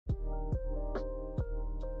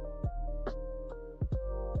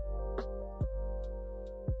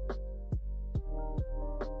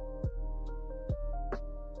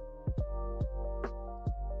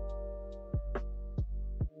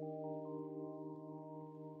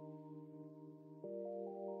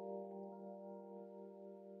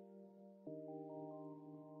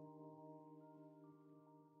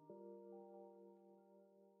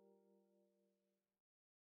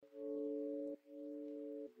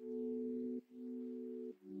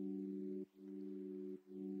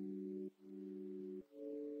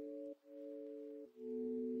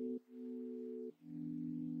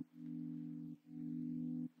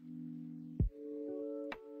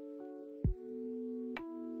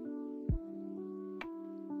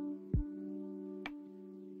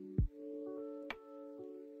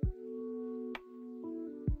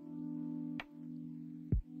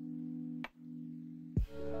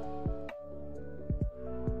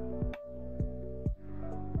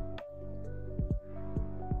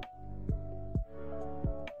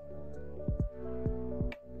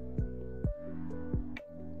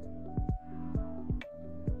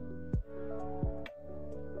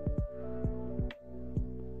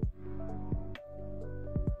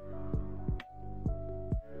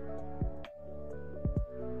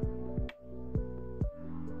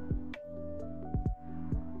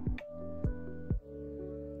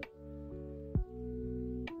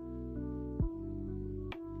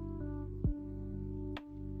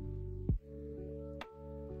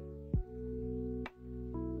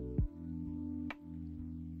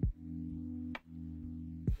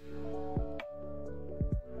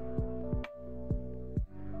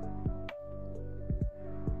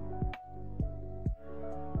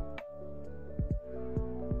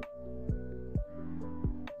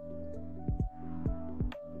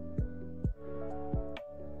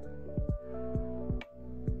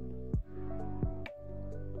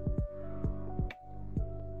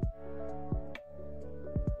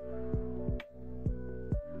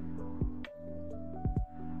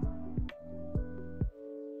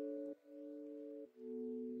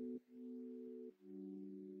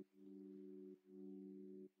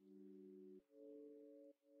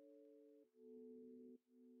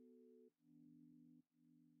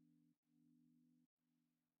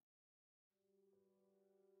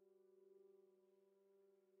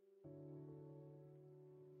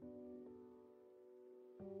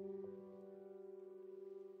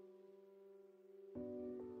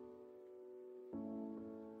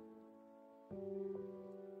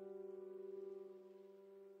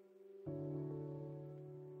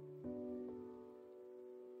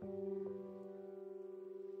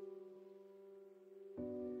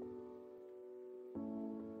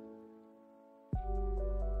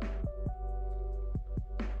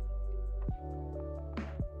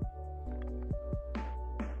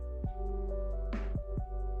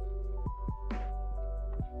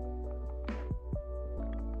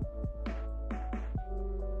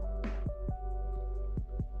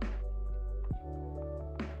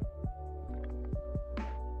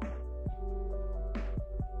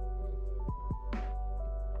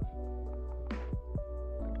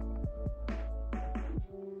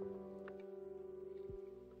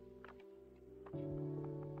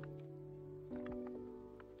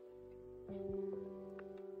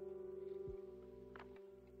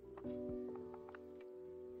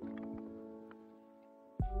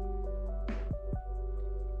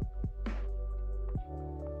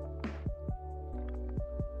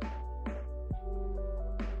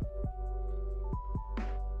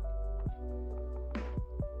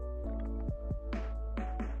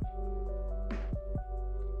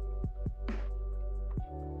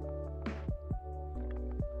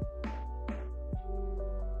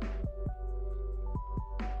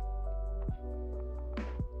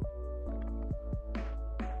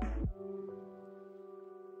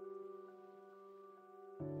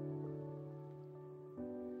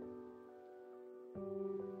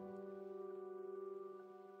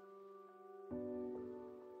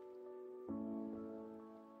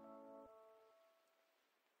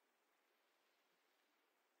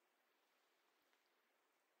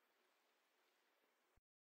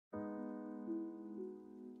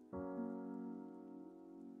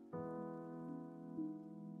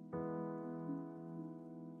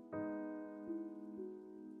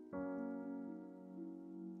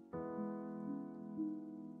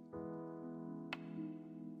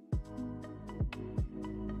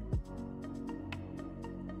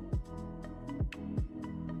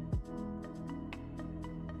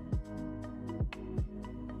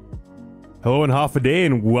Hello and half a day,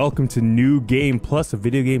 and welcome to New Game Plus, a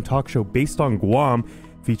video game talk show based on Guam,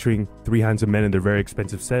 featuring three handsome men and their very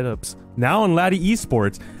expensive setups. Now on Laddie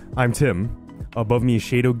Esports, I'm Tim. Above me is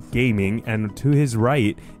Shado Gaming, and to his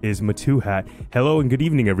right is Matuhat. Hello and good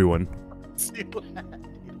evening, everyone.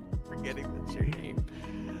 Forgetting that's your name.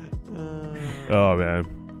 Oh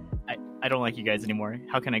man. I don't like you guys anymore.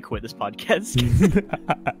 How can I quit this podcast?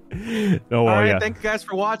 Oh, well, All right, yeah. thank you guys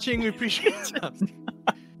for watching. We appreciate it.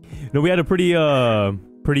 No, we had a pretty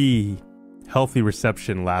healthy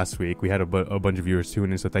reception last week. We had a bunch of viewers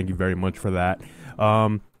tune in, so thank you very much for that.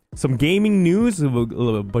 Some gaming news, a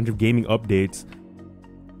bunch of gaming updates.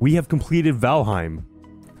 We have completed Valheim.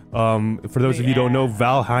 For those of you who don't know,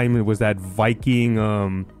 Valheim was that Viking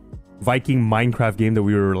Minecraft game that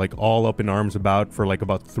we were like all up in arms about for like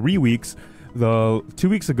about 3 weeks. 2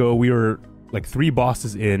 weeks ago, we were like 3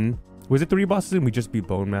 bosses in. Was it 3 bosses in? We just beat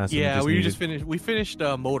Bone Mass. Yeah, we finished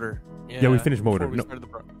Motor. Yeah, we finished Motor.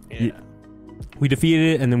 We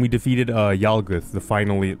defeated it, and then we defeated Yalguth,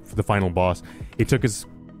 the final boss. It took us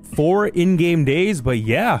 4 in-game days, but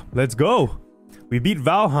yeah, let's go. We beat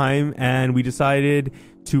Valheim, and we decided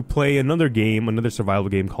to play another survival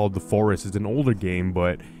game called The Forest. It's an older game,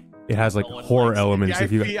 but it has like horror elements.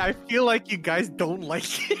 Yeah, I feel like you guys don't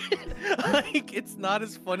like it. Like, it's not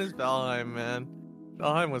as fun as Valheim, man.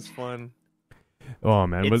 Valheim was fun. Oh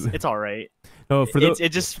man, it's all right. No, it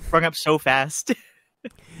just sprung up so fast.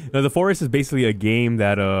 No, The Forest is basically a game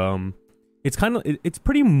that it's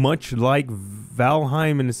pretty much like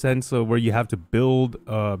Valheim in the sense of where you have to build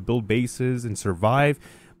bases and survive.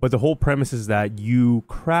 But the whole premise is that you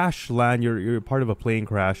crash land. You're part of a plane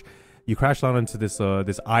crash. You crash land onto this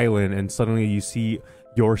island, and suddenly you see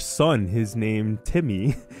your son, his name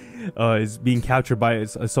Timmy, is being captured by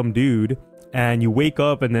some dude. And you wake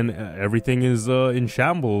up, and then everything is in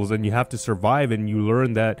shambles, and you have to survive. And you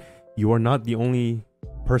learn that you are not the only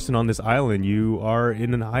person on this island. You are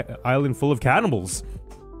in an island full of cannibals.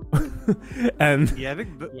 And yeah, I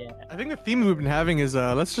think the theme we've been having is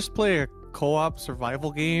let's just play a co-op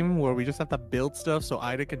survival game where we just have to build stuff so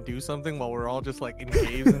Ida can do something while we're all just like in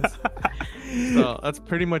caves. So that's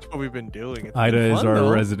pretty much what we've been doing. Ida is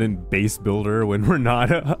our resident base builder when we're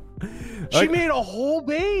not. She made a whole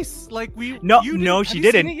base. Like we. No, she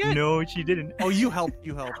didn't. No, she didn't. Oh, you helped.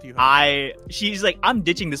 She's like, I'm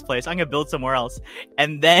ditching this place. I'm gonna build somewhere else.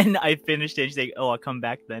 And then I finished it. She's like, oh, I'll come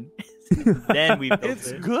back then. Then we built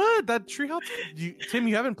It's good. That treehouse. Tim,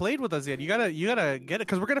 you haven't played with us yet. You gotta get it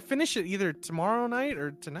because we're gonna finish it either tomorrow night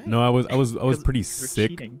or tonight. No, I was pretty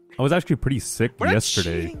sick. Cheating. I was actually pretty sick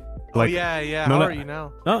yesterday. Like, oh yeah. How are you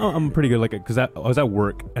now? No, I'm pretty good. Like, because I was at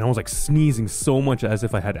work and I was like sneezing so much as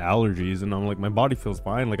if I had allergies, and I'm like, my body feels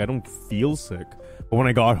fine. Like, I don't feel sick. But when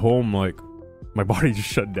I got home, like, my body just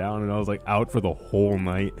shut down, and I was like out for the whole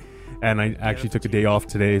night. And I actually took a day off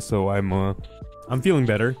today, so I'm feeling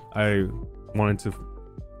better. I wanted to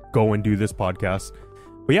go and do this podcast,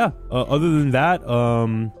 but yeah. Other than that,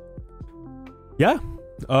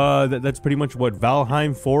 that's pretty much what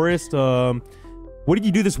Valheim Forest. What did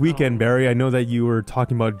you do this weekend, Barry? I know that you were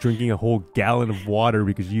talking about drinking a whole gallon of water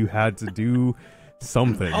because you had to do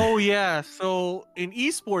something. Oh yeah. So in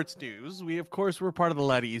esports news, we're part of the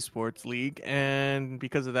Laddie Esports League, and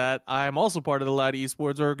because of that, I'm also part of the Laddie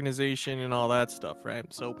Esports organization and all that stuff, right?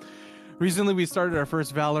 So recently we started our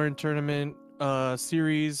first Valorant tournament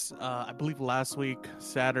series. I believe last week,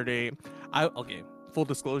 Saturday. Full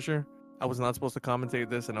disclosure, I was not supposed to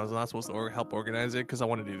commentate this, and I was not supposed to help organize it because I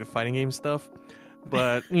wanted to do the fighting game stuff.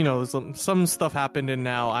 But some stuff happened, and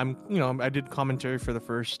now I did commentary for the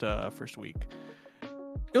first week.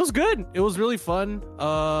 It was good. It was really fun.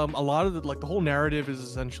 A lot of the whole narrative is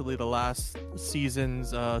essentially the last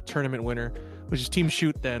season's tournament winner, which is Team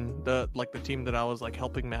Shoot. Then the team that I was like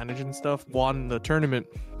helping manage and stuff won the tournament,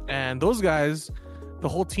 and those guys, the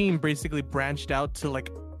whole team basically branched out to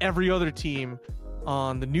like every other team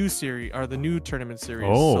on the new series or the new tournament series.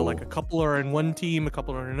 Oh. So like a couple are in one team, a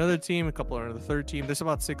couple are in another team, a couple are in the third team. There's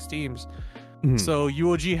about 6 teams. Mhm. So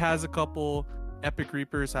UOG has a couple, Epic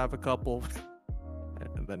Reapers have a couple.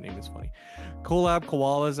 That name is funny. Collab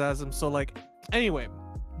Koalas has them. So like, anyway,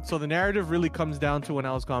 so the narrative really comes down to, when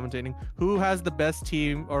I was commentating, who has the best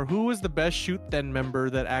team, or who is the best Shoot Then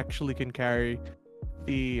member that actually can carry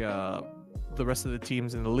the rest of the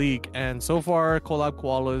teams in the league. And so far, Collab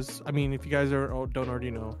Koalas, I mean, if you guys don't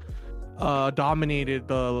already know, dominated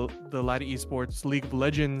the Laddie Esports League of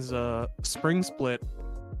Legends spring split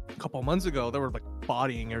a couple months ago. They were like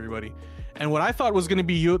bodying everybody. And what I thought was going to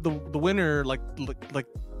be the winner, like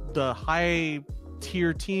the high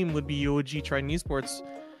tier team, would be UOG Trident Esports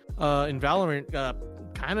in Valorant,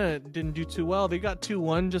 kind of didn't do too well. They got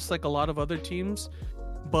 2-1, just like a lot of other teams,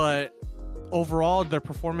 but overall their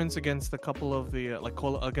performance against a couple of the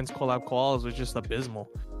against collab quals was just abysmal.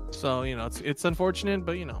 So it's unfortunate,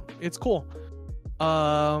 but it's cool.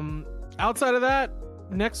 Outside of that,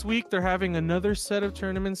 next week they're having another set of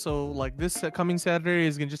tournaments. So like this coming Saturday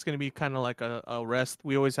is just going to be kind of like a rest.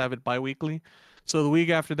 We always have it bi-weekly. So the week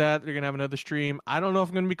after that, they're going to have another stream. I don't know if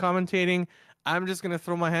I'm going to be commentating. I'm just going to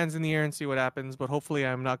throw my hands in the air and see what happens. But hopefully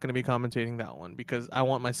I'm not going to be commentating that one because I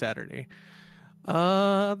want my Saturday.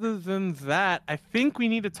 Other than that, I think we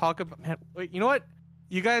need to talk about... Man, wait, you know what?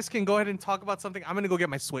 You guys can go ahead and talk about something. I'm going to go get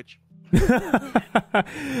my Switch.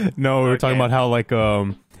 No, we were talking about how like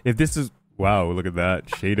if this is... Wow, look at that.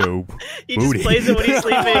 Shado He booty. just plays it when he's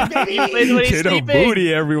sleeping. He plays it when he's Shado sleeping.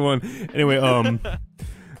 booty, everyone. Anyway,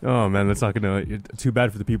 oh man, that's not gonna... Too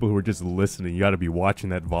bad for the people who are just listening. You gotta be watching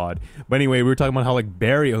that VOD. But anyway, we were talking about how like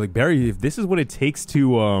Barry, if this is what it takes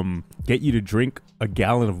to get you to drink a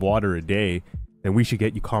gallon of water a day, then we should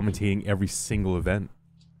get you commentating every single event.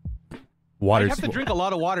 I have to drink a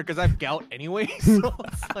lot of water because I have gout anyway. So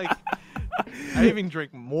it's like I even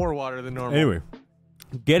drink more water than normal. Anyway,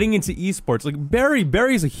 getting into esports, like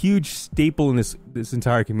Barry is a huge staple in this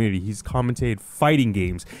entire community. He's commentated fighting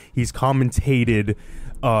games. He's commentated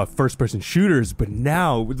first-person shooters. But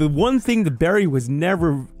now, the one thing that Barry was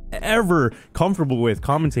never ever comfortable with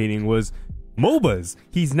commentating was MOBAs.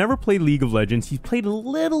 He's never played League of Legends. He's played a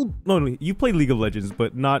little. No, you played League of Legends,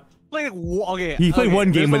 but not. Okay, he played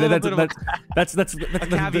one game, but that's a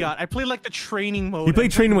caveat. I played like the training mode. He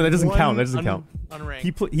played training mode. That doesn't count. That doesn't count.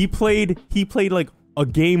 He played like a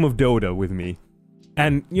game of Dota with me,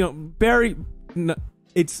 and Barry.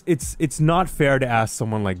 It's not fair to ask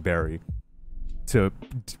someone like Barry to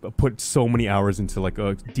put so many hours into like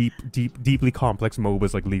a deeply complex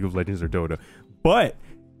MOBAs like League of Legends or Dota, but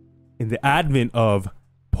in the advent of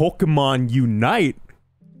Pokemon Unite,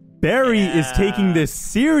 Barry is taking this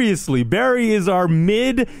seriously. Barry is our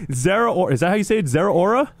mid Zeraora. Is that how you say it?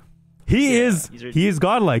 Zeraora? He is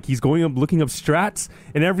godlike. He's going up, looking up strats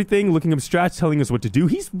and everything, looking up strats, telling us what to do.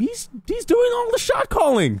 He's doing all the shot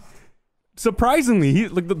calling. Surprisingly, he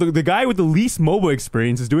like the guy with the least MOBA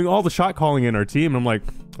experience is doing all the shot calling in our team. I'm like,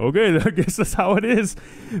 okay, I guess that's how it is.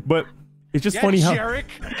 But it's just funny how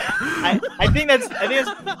I think that's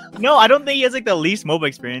no, I don't think he has like the least MOBA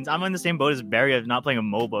experience. I'm in the same boat as Barry of not playing a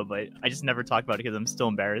MOBA, but I just never talk about it because I'm still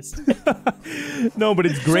embarrassed. No, but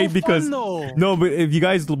it's great so because fun, no, but if you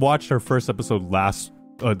guys watched our first episode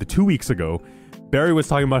the 2 weeks ago, Barry was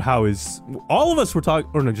talking about how all of us were talking,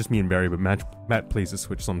 or no, just me and Barry, but Matt plays the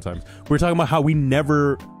Switch sometimes. We're talking about how we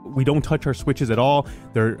don't touch our Switches at all.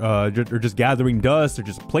 They're just gathering dust. They're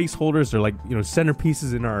just placeholders. They're like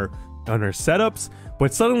centerpieces in our setups.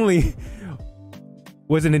 But suddenly,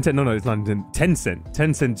 was it Nintendo? No, it's not Nintendo.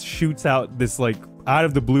 Tencent shoots out this like out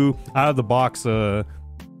of the blue, out of the box, Pokemon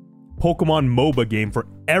MOBA game for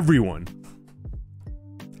everyone.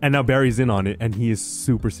 And now Barry's in on it, and he is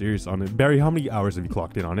super serious on it. Barry, how many hours have you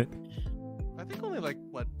clocked in on it? I think only like,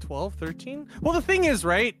 12, 13? Well, the thing is,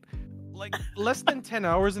 right? Like, less than 10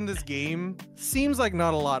 hours in this game seems like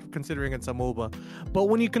not a lot considering it's a MOBA. But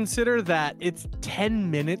when you consider that it's 10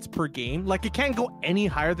 minutes per game, like it can't go any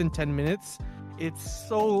higher than 10 minutes. It's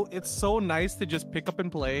so nice to just pick up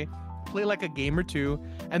and play like a game or two,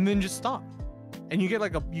 and then just stop. And you get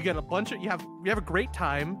a bunch of, you have a great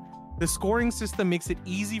time. The scoring system makes it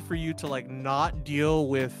easy for you to like not deal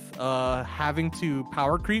with having to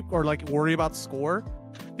power creep or like worry about score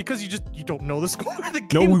because you don't know the score of the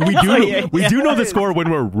game. No, we do know the score when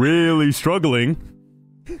we're really struggling.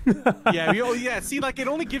 Yeah. See, like it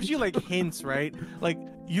only gives you like hints, right? Like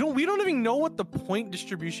we don't even know what the point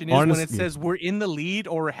distribution is when it says we're in the lead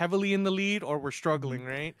or we're heavily in the lead or we're struggling,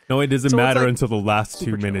 right? No, it doesn't matter until the last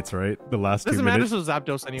 2 minutes, right? The last 2 minutes. Doesn't matter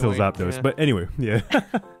till Zapdos anyway. Till Zapdos, yeah. But anyway, yeah.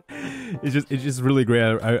 It's just really great.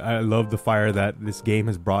 I love the fire that this game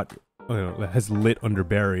has brought, has lit under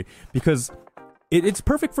Barry, because it's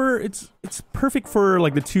perfect for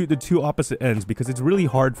like the two opposite ends, because it's really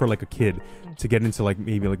hard for like a kid to get into like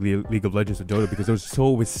maybe like League of Legends or Dota because they're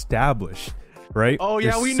so established, right? Oh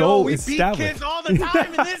yeah, we know we beat kids all the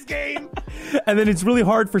time in this game. And then it's really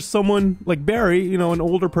hard for someone like Barry, an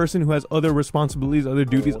older person who has other responsibilities, other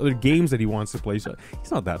duties, other games that he wants to play. So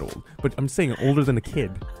he's not that old, but I'm saying older than a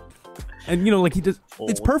kid. And like he does,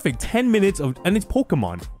 it's perfect. 10 minutes and it's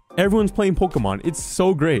Pokemon. Everyone's playing Pokemon. It's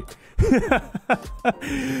so great.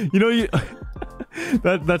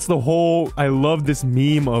 That's the whole. I love this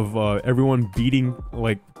meme of everyone beating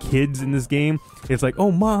like kids in this game. It's like,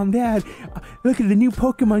 oh mom, dad, look at the new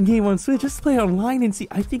Pokemon game on Switch. Just play online and see.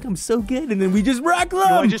 I think I'm so good, and then we just rock them.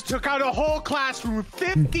 I just took out a whole classroom with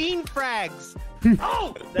 15 frags.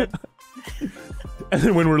 Oh, and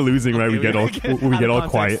then when we're losing, right, we get all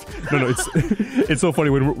quiet. No, it's so funny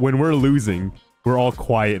when we're losing. We're all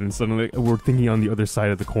quiet, and suddenly we're thinking on the other side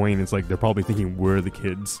of the coin. It's like they're probably thinking we're the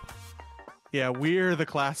kids. Yeah, we're the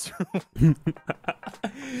classroom.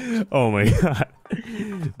 Oh my god!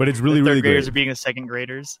 But it's really, the really third graders great. are being the second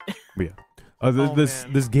graders. Yeah.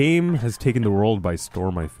 This game has taken the world by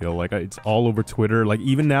storm. I feel like it's all over Twitter. Like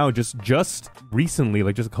even now, just recently,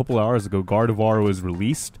 like just a couple hours ago, Gardevoir was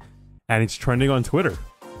released, and it's trending on Twitter.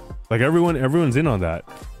 Like everyone's in on that.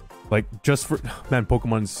 Like just for man,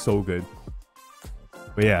 Pokemon is so good.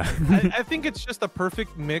 But yeah, I think it's just a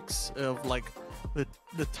perfect mix of like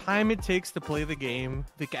the time it takes to play the game,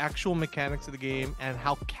 the actual mechanics of the game, and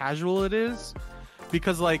how casual it is.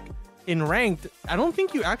 Because like in ranked, I don't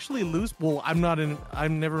think you actually lose. Well, I'm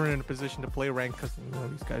never in a position to play ranked because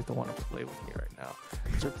these guys don't want to play with me right now.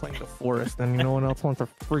 Because they're playing the forest, and no one else wants to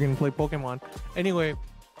friggin' play Pokemon. Anyway,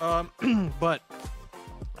 but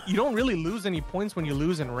you don't really lose any points when you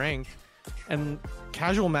lose in ranked. And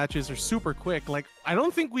casual matches are super quick. Like I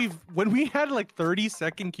don't think when we had like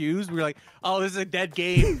 30-second queues, we were like, oh, this is a dead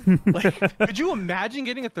game. Like, could you imagine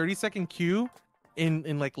getting a 30-second queue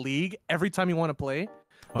in like League every time you want to play?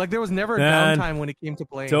 Like there was never a downtime when it came to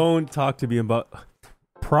playing. Don't talk to me about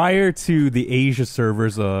prior to the Asia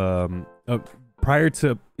servers. Prior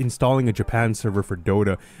to installing a Japan server for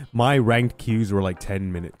Dota, my ranked queues were like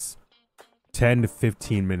 10 minutes. 10 to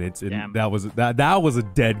 15 minutes, and Damn. that was a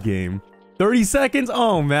dead game. 30 seconds?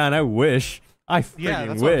 Oh man, I wish. I freaking yeah,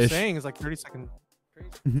 that's wish. what I'm saying. It's like 30-second.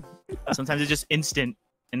 Sometimes it's just instant,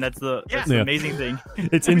 and that's the Yeah. amazing thing.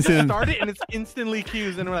 It's We just instant. start it and it's instantly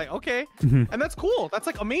queues, and we're like, okay, Mhm. and that's cool. That's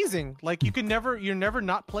like amazing. Like you're never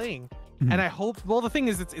not playing. Mhm. And I hope. Well, the thing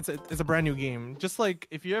is, it's a brand new game. Just like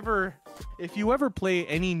if you ever play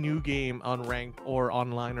any new game on ranked or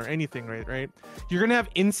online or anything, right, you're gonna have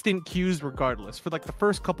instant queues regardless for like the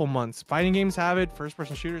first couple months. Fighting games have it.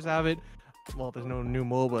 First-person shooters have it. Well, there's no new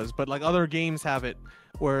MOBAs, but like other games have it,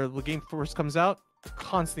 where the game first comes out,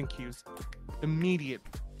 constant queues, immediate,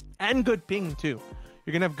 and good ping too.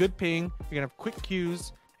 You're gonna have good ping. You're gonna have quick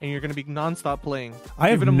queues. And you're going to be non-stop playing. I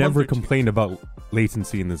have Give it a month never or two. complained about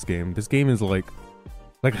latency in this game. This game is like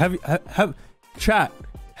have chat.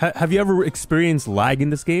 Have you ever experienced lag in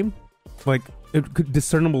this game? Like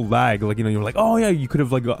discernible lag. Like you're like, oh yeah, you could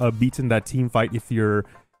have like beaten that team fight if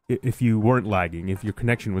you weren't lagging, if your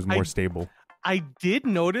connection was more stable. I did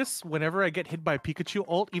notice whenever I get hit by a Pikachu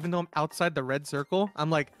ult, even though I'm outside the red circle, I'm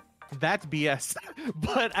like, that's BS.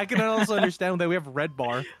 But I can also understand that we have red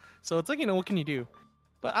bar, so it's like what can you do?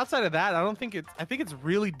 But outside of that, I think it's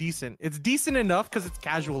really decent. It's decent enough because it's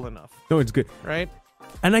casual enough, No, it's good. right?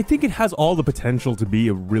 And I think it has all the potential to be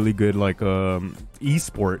a really good like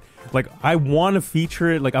esport. Like I want to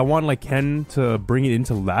feature it. Like I want like Ken to bring it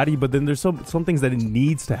into Laddie, but then there's some things that it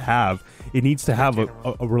needs to have. It needs to have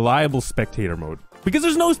a reliable spectator mode. Because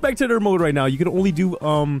there's no spectator mode right now. You can only do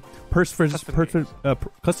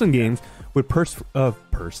custom games with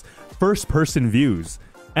first person views.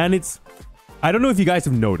 And I don't know if you guys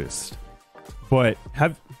have noticed, but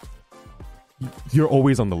you're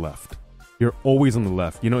always on the left. You're always on the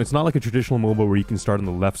left. It's not like a traditional MOBA where you can start on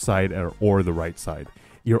the left side or the right side.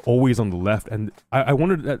 You're always on the left. And I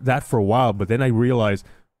wondered that for a while, but then I realized,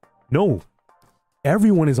 no,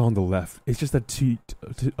 everyone is on the left. It's just that to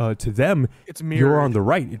them, It's mirrored. you're on the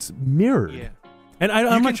right. It's mirrored. Yeah. And I'm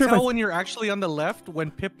You not can sure tell when you're actually on the left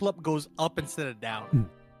when Piplup goes up instead of down.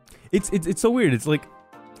 It's so weird. It's like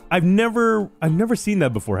I've never seen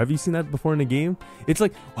that before. Have you seen that before in a game? It's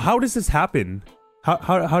like, how does this happen?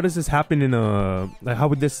 How does this happen in a like, how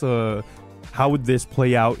would this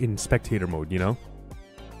play out in spectator mode,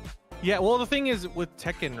 Yeah, well, the thing is with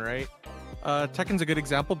Tekken, right? Tekken's a good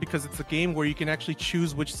example because it's a game where you can actually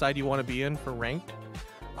choose which side you want to be in for ranked.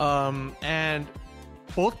 And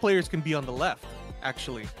both players can be on the left,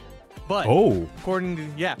 actually. But when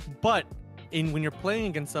you're playing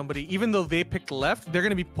against somebody, even though they picked left, they're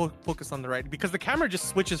going to be focused on the right because the camera just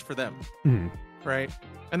switches for them, right?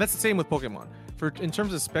 And that's the same with Pokemon. In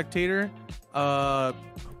terms of spectator,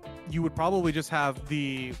 you would probably just have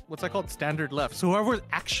what's that called? Standard left. So whoever's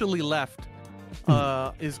actually left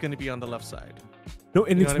is going to be on the left side. No,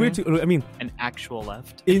 and it's weird too. I mean, An actual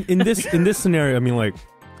left. in this scenario, I mean, like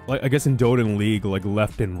I guess in Dota and League, like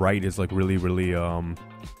left and right is like really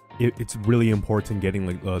it's really important getting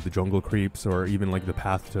like the jungle creeps or even like the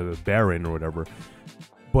path to Baron or whatever.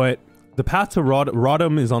 But the path to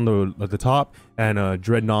Rotom is on the top, and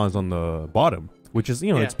Dreadnought is on the bottom, which is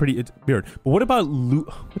it's weird. But what about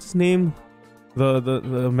what's his name?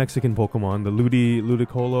 The Mexican Pokemon, the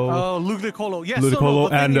Ludicolo. Oh, Ludicolo. Yes, Ludicolo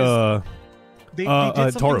and they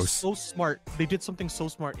did something Tauros. so smart. They did something so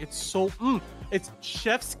smart. It's it's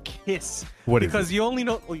chef's kiss. What is because you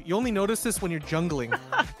only notice this when you're jungling,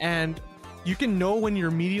 and you can know when you're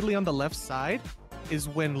immediately on the left side is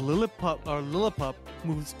when Lillipup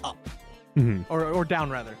moves up, or down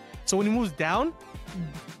rather. So when he moves down,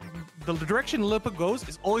 the direction Lillipup goes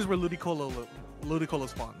is always where Ludicolo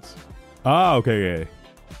spawns. Ah, okay.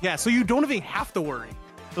 Yeah, so you don't even have to worry.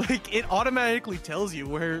 Like, it automatically tells you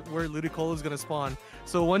where Ludicolo is gonna spawn.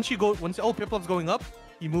 So once Piplup's going up,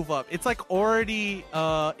 you move up. It's like already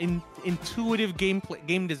intuitive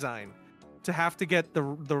game design to have to get the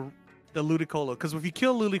Ludicolo. Because if you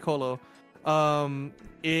kill Ludicolo,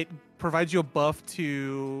 it provides you a buff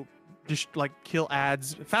to just like kill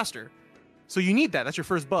ads faster. So you need that. That's your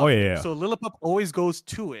first buff. Oh yeah. So Lillipup always goes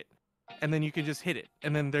to it. And then you can just hit it,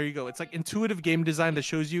 and then there you go. It's like intuitive game design that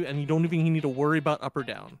shows you, and you don't even need to worry about up or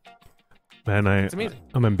down. Man,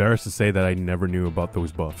 I'm embarrassed to say that I never knew about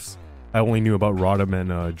those buffs. I only knew about Rotom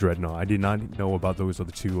and Dreadnought. I did not know about those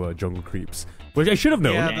other two jungle creeps, which I should have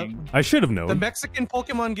known. Yeah, I should have known. The Mexican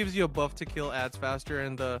Pokemon gives you a buff to kill ads faster,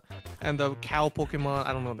 and the cow Pokemon,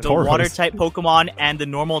 I don't know. The water type Pokemon and the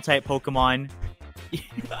normal type Pokemon.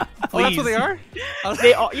 Oh, that's what they are?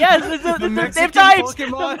 They are. Yes, the they have types.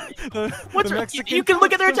 Pokemon, you can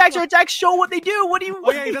look at their attacks. Their attacks show what they do. What do you?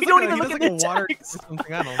 Oh, yeah, you don't even look at the attacks.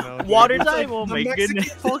 I don't know. Water type. Oh my Mexican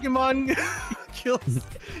goodness. Pokemon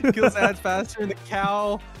kills ads faster, and the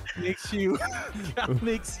cow makes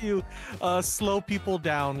you slow people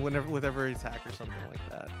down with every attack or something like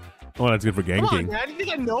that. Oh, that's good for ganking. Come on, man. You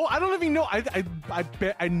think I know? I don't even know. I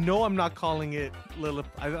bet I know I'm not calling it Lillip.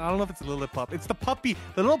 I don't know if it's Lillipup. It's the puppy,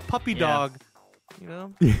 the little puppy dog. You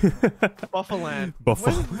know, Buffaland.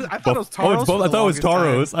 I thought it was Tauros. I thought it was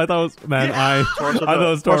Tauros. I thought it was I thought it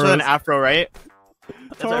was Tauros. With an afro, right?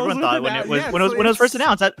 That's what everyone thought when it was first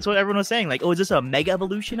announced. That's what everyone was saying. Like, oh, is this a mega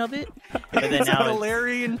evolution of it? And then now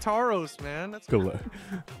Galarian Tauros, man. That's cool.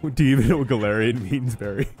 Do you even know what Galarian means,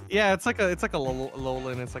 Barry? Yeah, it's like a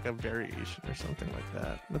Alolan. It's like a variation or something like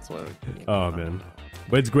that. That's what. Oh man,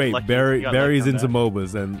 but it's great. Barry's into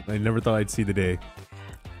MOBAs, and I never thought I'd see the day.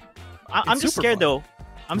 I'm just scared though.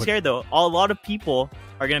 I'm scared though. A lot of people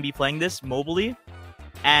are gonna be playing this mobily,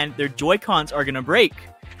 and their Joy-Cons are gonna break.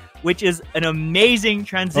 Which is an amazing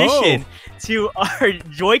transition to our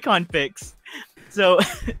Joy-Con fix. So,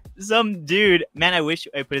 some dude, man, I wish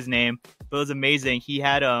I put his name, but it was amazing. He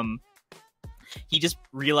had he just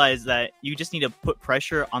realized that you just need to put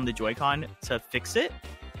pressure on the Joy-Con to fix it,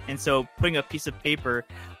 and so putting a piece of paper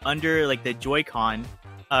under like the Joy-Con,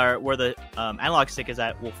 where the analog stick is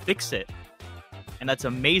at, will fix it, and that's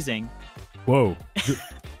amazing. Whoa.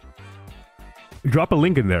 Drop a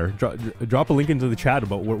link in there. Drop a link into the chat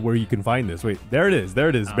about where you can find this. Wait, there it is,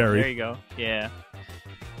 Barry. There you go. Yeah.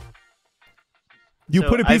 You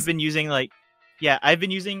put a piece. I've been using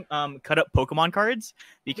cut up Pokemon cards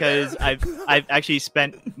because I've actually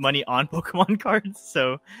spent money on Pokemon cards.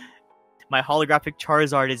 So my holographic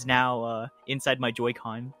Charizard is now inside my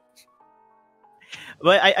Joy-Con.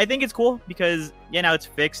 But I think it's cool because now it's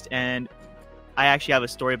fixed, and I actually have a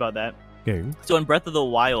story about that. Okay. So when Breath of the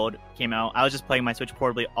Wild came out, I was just playing my Switch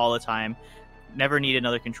portably all the time. Never needed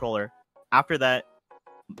another controller. After that,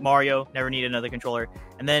 Mario, never needed another controller.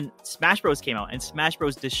 And then Smash Bros came out, and Smash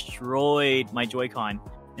Bros destroyed my Joy-Con.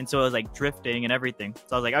 And so I was like drifting and everything.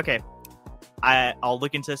 So I was like, okay, I'll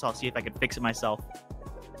look into this. I'll see if I can fix it myself.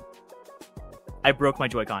 I broke my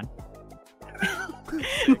Joy-Con.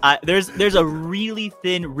 There's a really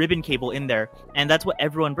thin ribbon cable in there, and that's what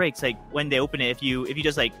everyone breaks. Like when they open it, if you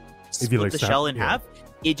just like split the shell in half,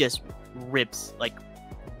 it just rips like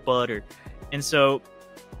butter. And so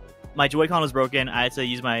my Joy-Con was broken. I had to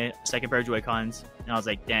use my second pair of Joy-Cons, and I was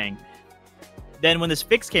like, dang. Then when this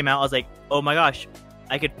fix came out, I was like, oh my gosh,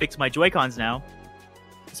 I could fix my Joy-Cons now.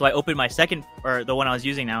 So I opened my second, or the one I was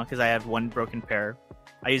using now, because I have one broken pair.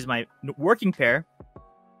 I used my working pair.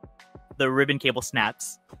 The ribbon cable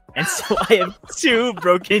snaps, and so I have two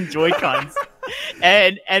broken Joy-Cons,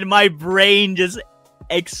 and my brain just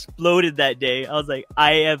exploded that day. I was like,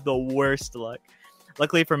 I have the worst luck.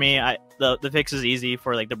 Luckily for me, the fix is easy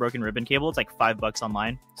for like the broken ribbon cable. It's like $5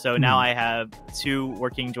 online. So now I have two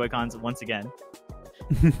working Joy-Cons once again.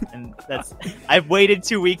 And that's I've waited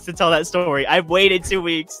 2 weeks to tell that story. I've waited 2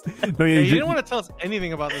 weeks. No, Yeah, you didn't want to tell us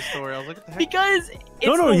anything about this story. I was like, what the heck? Because it's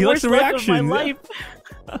No, the he likes worst the luck reaction. of my life.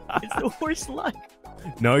 It's the worst luck.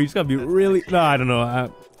 No, you just gotta be really. No, I don't know.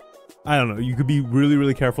 I don't know. You could be really,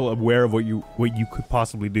 really careful, aware of what you could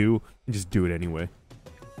possibly do, and just do it anyway.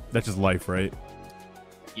 That's just life, right?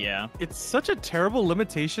 Yeah. It's such a terrible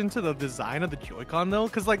limitation to the design of the Joy-Con though,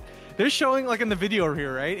 because like they're showing like in the video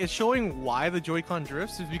here, right? It's showing why the Joy-Con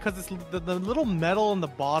drifts is because it's the little metal on the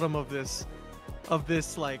bottom of this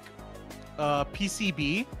like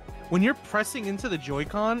PCB. When you're pressing into the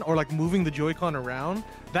Joy-Con or like moving the Joy-Con around,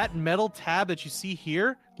 that metal tab that you see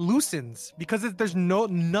here loosens because there's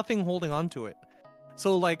nothing holding onto it.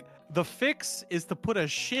 So like the fix is to put a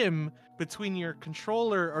shim between your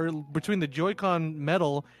controller or between the Joy-Con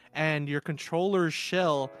metal and your controller's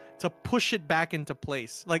shell to push it back into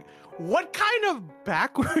place. Like what kind of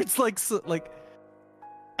backwards like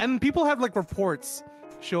and people have like reports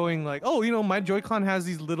showing like, oh, you know, my Joy-Con has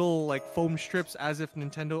these little like foam strips as if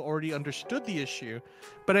Nintendo already understood the issue.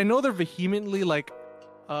 But I know they're vehemently like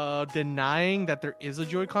denying that there is a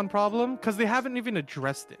Joy-Con problem because they haven't even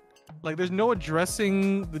addressed it. Like there's no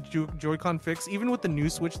addressing the Joy-Con fix. Even with the new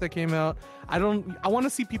Switch that came out, I want to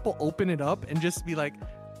see people open it up and just be like,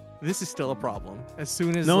 this is still a problem. As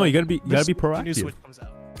soon as No, like, you gotta be new proactive. Switch comes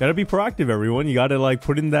out. Gotta be proactive, everyone. You gotta like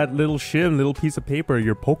put in that little little piece of paper,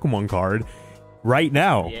 your Pokemon card, right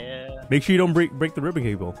now. Yeah. Make sure you don't break the ribbon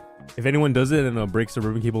cable. If anyone does it and breaks the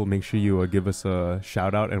ribbon cable, make sure you give us a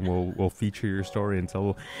shout out and we'll feature your story and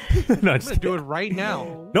tell. I'm gonna do it right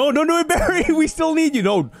now. No, don't do it, Barry. We still need you.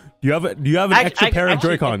 No, do you have an extra pair of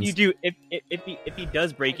Joy-Cons? If you do, if he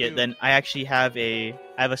does break it, then I actually have a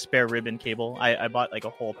spare ribbon cable. I bought like a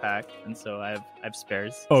whole pack, and so I have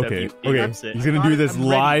spares. Okay, So okay. He's gonna do this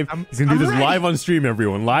live. He's gonna do this live on stream,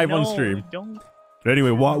 everyone. Live on stream. Don't. But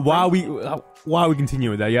anyway, while we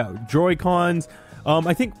continue with that, yeah, Joy-Cons.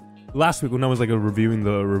 I think last week when I was like reviewing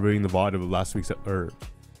the VOD of last week's or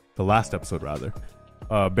the last episode rather,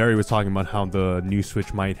 Barry was talking about how the new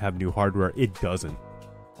Switch might have new hardware. It doesn't.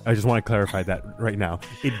 I just want to clarify that right now.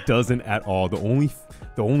 It doesn't at all. The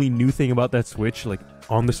only new thing about that Switch, like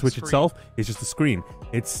on the Switch itself, is just the screen.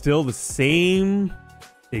 It's still the same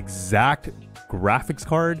exact graphics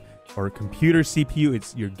card or computer CPU.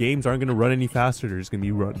 It's your games aren't going to run any faster. They're just going to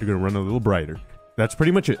they're going to run a little brighter. That's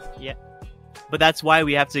pretty much it. Yeah, but that's why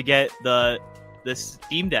we have to get the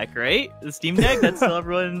Steam Deck, right? The Steam Deck. That's still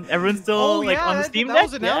everyone's still on the Steam Deck. That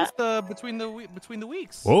was announced between the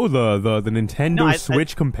weeks. Whoa, the Nintendo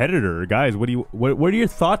Switch competitor, guys. What are your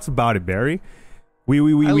thoughts about it, Barry?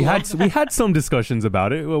 We had some discussions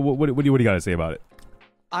about it. What do you got to say about it?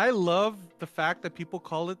 I love the fact that people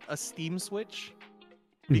call it a Steam Switch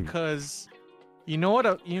because you know what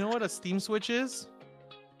a Steam Switch is?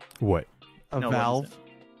 What? A Valve.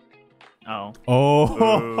 Oh.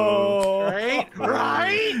 Right?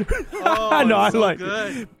 Oh, no, I so like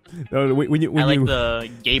good. No, when I like the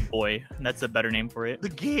Game Boy. That's a better name for it. The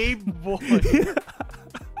Game Boy.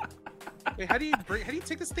 Wait, how do you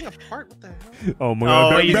take this thing apart? What the hell? Oh my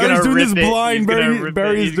god, Barry's doing this blind.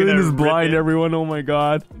 Barry's doing this blind, it. everyone. Oh my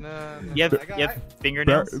god. You have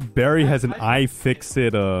fingernails? Barry has an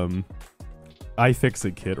iFixit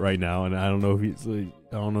iFixit kit right now, and I don't know if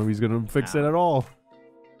he's gonna fix it at all.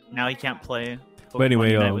 Now he can't play Pokemon but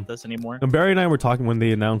anyway, Unite with us anymore. And Barry and I were talking when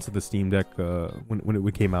they announced the Steam Deck when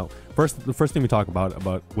it came out. The first thing we talked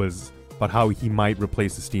about was about how he might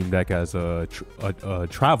replace the Steam Deck as a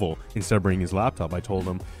travel instead of bringing his laptop. I told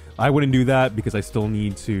him I wouldn't do that because I still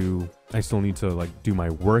need to like do my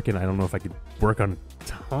work, and I don't know if I could work on a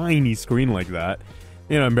tiny screen like that.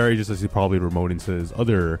 You know, and Barry just says he probably remote into his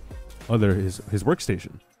his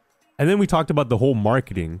workstation. And then we talked about the whole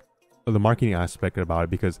marketing aspect about it,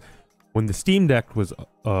 because when the Steam Deck was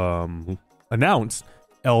announced,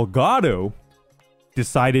 Elgato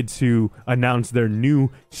decided to announce their new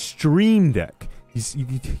Stream Deck.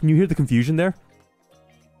 Can you hear the confusion there?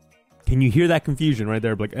 Can you hear that confusion right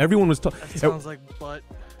there? Like everyone was talking. That sounds like butt.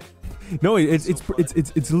 No,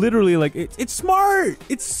 it's literally like it's smart.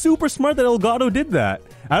 It's super smart that Elgato did that.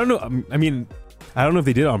 I don't know. I mean, I don't know if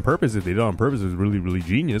they did it on purpose. If they did it on purpose, it was really, really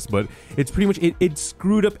genius. But it's pretty much it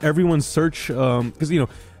screwed up everyone's search because you know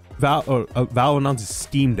Valve announces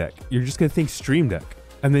Steam Deck. You're just gonna think Stream Deck,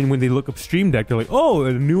 and then when they look up Stream Deck, they're like, oh,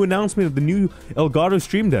 a new announcement of the new Elgato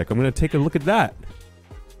Stream Deck. I'm gonna take a look at that.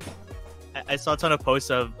 I saw a ton of posts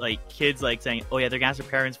of like kids like saying, oh yeah, they're gonna ask their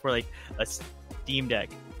parents for like a Steam Deck,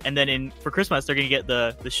 and then for Christmas they're gonna get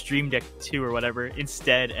the Stream Deck 2 or whatever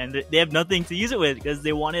instead, and they have nothing to use it with because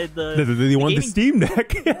they wanted the Steam Deck.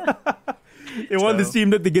 They wanted the Steam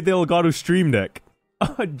Deck to get the Elgato Stream Deck.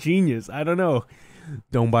 Genius. I don't know.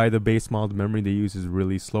 Don't buy the base model. The memory they use is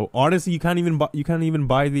really slow. Honestly, you can't even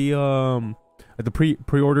buy the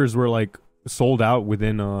pre-orders were like sold out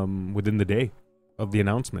within the day of the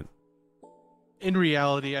announcement. In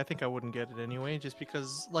reality, I think I wouldn't get it anyway, just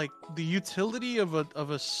because like the utility of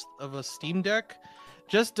a Steam Deck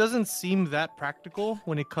just doesn't seem that practical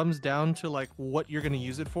when it comes down to like what you're gonna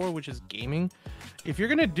use it for, which is gaming. If you're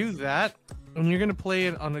gonna do that, and you're gonna play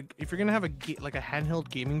it if you're gonna have a handheld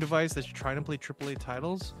gaming device that's trying to play AAA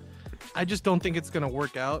titles, I just don't think it's gonna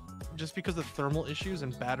work out, just because of thermal issues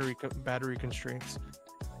and battery constraints.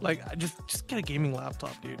 Like, just get a gaming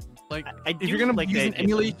laptop, dude. Like, if you're gonna use an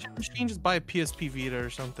emulation machine, just buy a PSP Vita or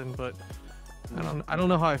something. But I don't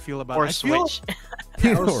know how I feel about it. Or Switch.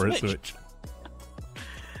 Or a Switch.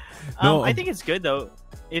 I think it's good though.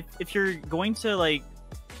 If you're going to like,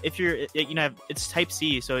 if you're it's Type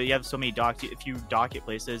C, so you have so many docks. If you dock it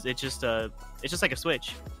places, it's just like a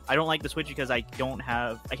Switch. I don't like the Switch because I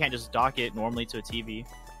can't just dock it normally to a TV.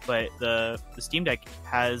 But the Steam Deck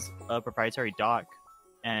has a proprietary dock,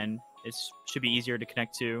 and it should be easier to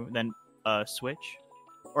connect to than a Switch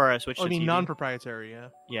or a Switch. Oh, I mean non-proprietary,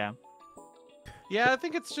 Yeah. Yeah, I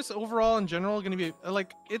think it's just overall in general going to be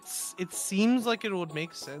like it seems like it would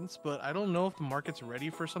make sense, but I don't know if the market's ready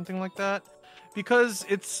for something like that, because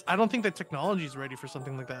I don't think the technology is ready for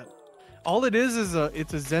something like that. All it is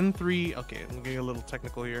it's a Zen 3. Okay, I'm getting a little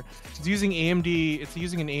technical here. It's using AMD. It's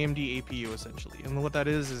using an AMD APU essentially, and what that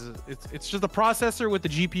is it's just a processor with the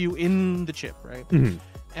GPU in the chip, right? Mm-hmm.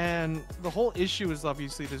 And the whole issue is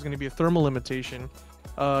obviously there's going to be a thermal limitation.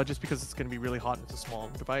 Just because it's going to be really hot and it's a small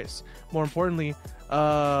device. More importantly,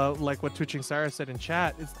 like what Twitching Sarah said in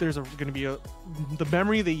chat, there's going to be the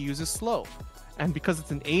memory they use is slow, and because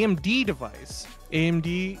it's an AMD device,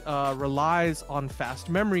 AMD relies on fast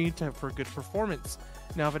memory for good performance.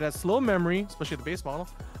 Now, if it has slow memory, especially the base model,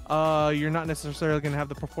 you're not necessarily going to have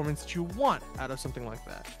the performance that you want out of something like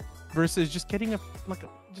that. Versus just getting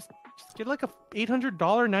just get like a $800,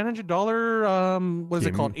 $900, what is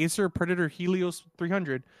it called? Acer Predator Helios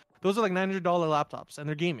 300. Those are like $900 laptops, and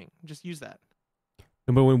they're gaming. Just use that.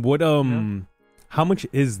 But how much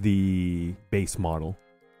is the base model?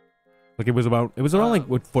 Like it was around like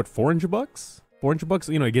what $400? $400?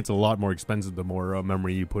 You know, it gets a lot more expensive the more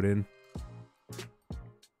memory you put in.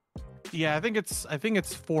 Yeah, I think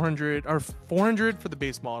it's 400 or 400 for the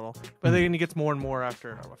base model, but then it gets more and more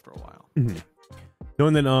after a while. Mm-hmm. No,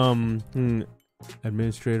 and then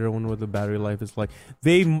administrator, I wonder what the battery life is like.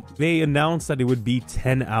 They announced that it would be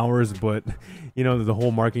 10 hours, but you know the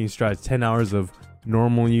whole marketing strat, 10 hours of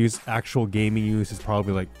normal use, actual gaming use is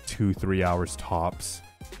probably like 2-3 hours tops.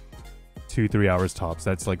 2-3 hours tops.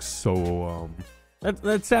 That's like so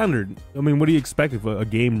that's standard. I mean, what do you expect of a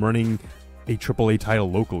game running a AAA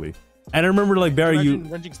title locally? And I remember, like, Barry,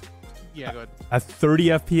 yeah, go ahead. At 30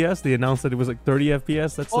 FPS, they announced that it was like 30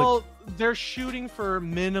 FPS. That's they're shooting for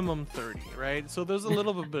minimum 30, right? So there's a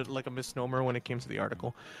little bit like a misnomer when it came to the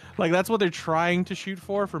article. Like, that's what they're trying to shoot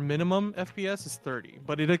for minimum FPS is 30,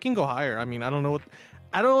 but it can go higher. I mean, I don't know what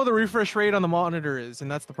the refresh rate on the monitor is,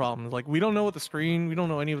 and that's the problem. Like, we don't know what we don't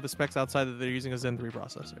know any of the specs outside that they're using a Zen 3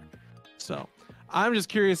 processor. So I'm just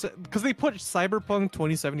curious because they put Cyberpunk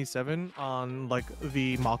 2077 on like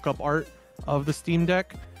the mock-up art of the Steam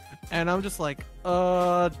Deck, and I'm just like,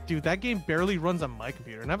 dude, that game barely runs on my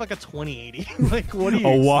computer, and I have like a 2080. Like, what do you?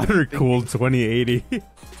 A water-cooled 2080.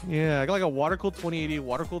 Yeah, I got like a water-cooled 2080,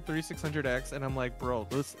 water-cooled 3600X, and I'm like, bro,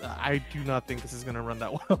 I do not think this is gonna run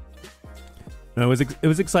that well. No, it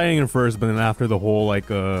was exciting at first, but then after the whole like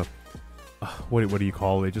what do you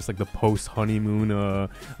call it? Just like the post honeymoon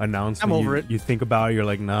announcement. I'm over it. You think about it, you're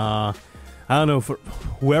like, nah. I don't know. For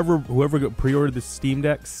whoever pre-ordered the Steam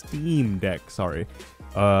Deck, sorry.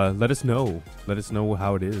 Let us know. Let us know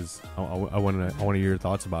how it is. I want to hear your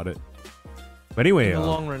thoughts about it. But anyway, in the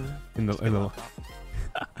long run,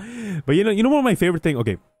 but you know what my favorite thing?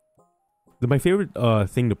 Okay, my favorite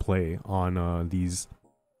thing to play on these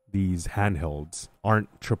handhelds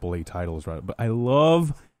aren't AAA titles, right? But I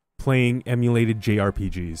love playing emulated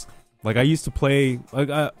JRPGs. Like I used to play.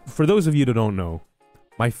 Like for those of you that don't know,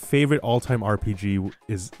 my favorite all-time RPG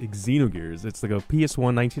is Xenogears. It's like a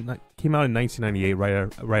PS1 came out in 1998,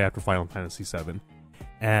 right after Final Fantasy VII,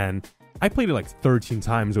 and I played it like 13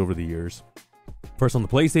 times over the years. First on the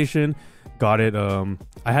PlayStation, got it.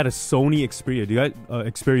 I had a Sony Xperia. Do you guys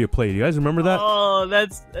Xperia Play? Do you guys remember that? Oh,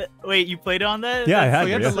 that's wait. You played it on that? Yeah, that's I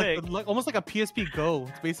had it. Like almost like a PSP Go.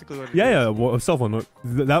 It's basically what it is. Yeah. Well, a cell phone.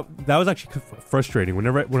 That was actually frustrating.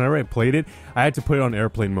 Whenever I played it, I had to put it on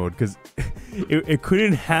airplane mode because it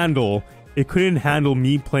couldn't handle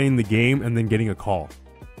me playing the game and then getting a call.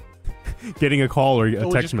 getting a call or a Oh,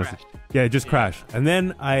 it text just message. crashed. Yeah, it just crashed. And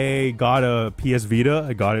then I got a PS Vita.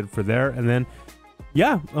 I got it for there. And then,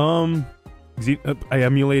 yeah, I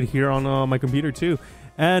emulate here on my computer too.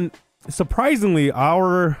 And surprisingly,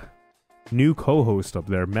 our new co-host up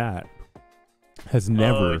there, Matt, has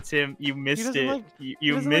never. Oh, Tim, you missed it. Like,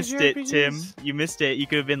 you missed like it, Tim. You missed it. You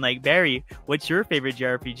could have been like, Barry, what's your favorite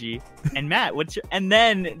JRPG? And Matt, what's your? And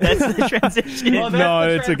then that's the transition. Well, No,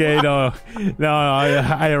 it's okay. No,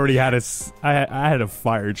 I already had I had a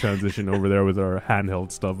fire transition over there with our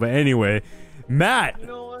handheld stuff. But anyway, Matt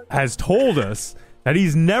has told us that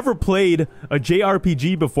he's never played a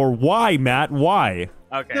JRPG before. Why, Matt? Why?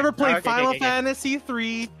 Okay. He's never played Okay, Final okay. Fantasy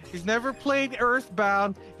 3. He's never played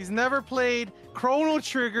Earthbound. He's never played Chrono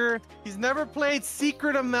Trigger. He's never played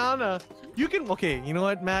Secret of Mana. You can. Okay, you know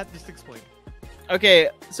what, Matt? Just explain. Okay,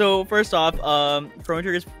 so first off, Chrono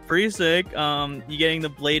Trigger is pretty sick. You getting the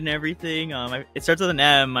blade and everything. It starts with an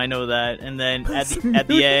M, I know that, and then at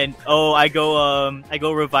the end, I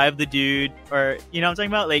go revive the dude, or you know what I'm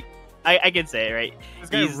talking about? Like, I can say it, right? This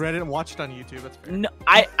guy read it and watched it on YouTube. That's fair. No,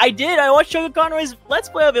 I did. I watched Shogun Conroy's Let's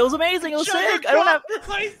Play of it. It was amazing. It was sick. I don't have. Let's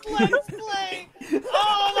play.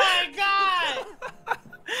 Oh my god!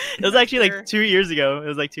 It was actually like 2 years ago. It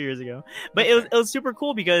was like 2 years ago, but it was super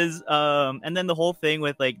cool because and then the whole thing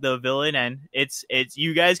with like the villain, and it's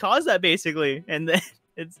you guys caused that basically, and then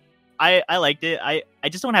I liked it. I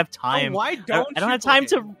just don't have time. Oh, why don't I don't have time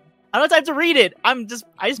to. I don't have time to read it. I just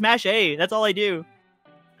mash A. That's all I do.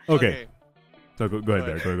 Okay. So go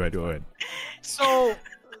ahead, there. Go ahead. So,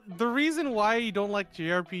 the reason why you don't like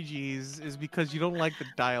JRPGs is because you don't like the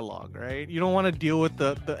dialogue, right? You don't want to deal with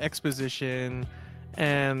the exposition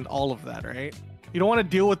and all of that, right? You don't want to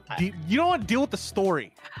deal with the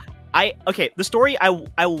story. The story,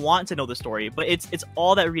 I want to know the story, but it's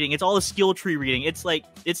all that reading. It's all the skill tree reading. It's like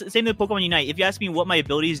it's the same with Pokemon Unite. If you ask me what my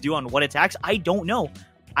abilities do on what attacks, I don't know.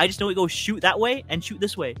 I just know it goes shoot that way and shoot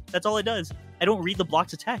this way. That's all it does. I don't read the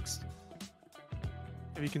blocks of text.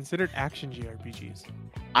 Have you considered action JRPGs?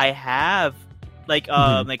 I have, like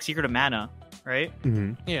like Secret of Mana, right?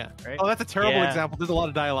 Mm-hmm. Yeah. Right? Oh, that's a terrible Yeah. example. There's a lot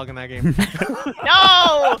of dialogue in that game.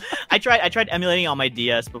 No, I tried emulating on my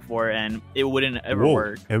DS before, and it wouldn't ever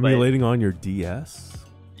work. but- Emulating on your DS?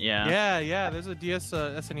 yeah. yeah. There's a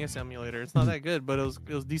SNES emulator. It's not that good, but it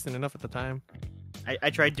was decent enough at the time.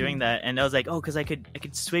 I tried doing that, and I was like, oh, because I could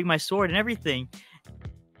swing my sword and everything.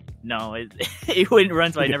 No, it wouldn't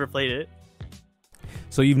run, so I Okay. never played it.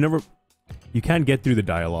 So you can't get through the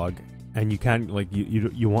dialogue, and you can't like you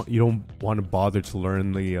don't want to bother to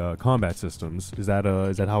learn the combat systems. Is that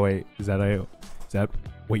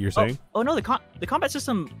what you're saying? Oh no, the combat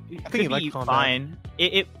system could you like be combat. fine.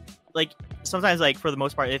 It like sometimes like for the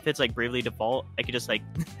most part, if it's like Bravely Default, I could just like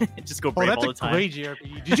just go Oh, brave that's all a the time. great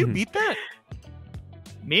JRPG. Did you beat that?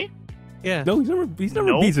 Me? Yeah. No, he's never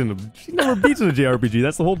Nope. beaten him. She's never beaten a JRPG.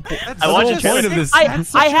 That's the whole That's I the watched whole it. point of this. That's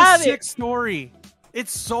such I have a it. sick story.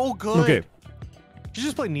 It's so good. Okay. You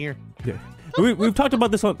just play Nier. Yeah. We've talked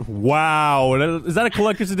about this on. Wow, is that a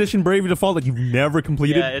collector's edition Bravely Default that you've never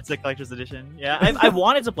completed? Yeah, it's a collector's edition. Yeah, I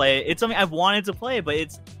wanted to play it. It's something I've wanted to play, but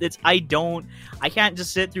I can't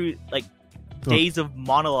just sit through like days of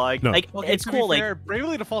monologue. No. Like Okay, it's to cool. Be Like fair,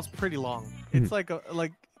 Bravely Default's pretty long. It's like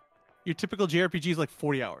your typical JRPG is like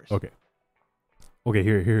 40 hours. Okay,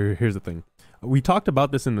 here's the thing. We talked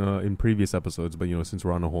about this in previous episodes, but since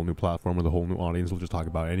we're on a whole new platform with a whole new audience, we'll just talk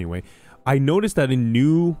about it anyway. I noticed that in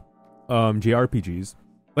new JRPGs,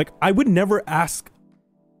 like I would never ask.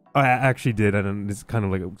 I actually did, and it's kind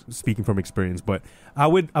of like speaking from experience, but I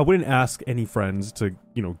wouldn't ask any friends to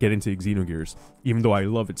get into Xenogears, even though I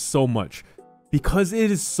love it so much, because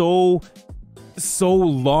it is so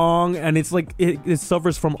long, and it's like it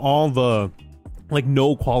suffers from all the like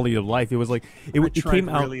no quality of life. It was like it came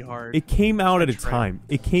out really hard. It came out at a tried. time.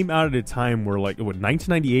 It came out at a time where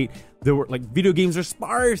 1998. There were like video games are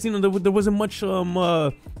sparse. There wasn't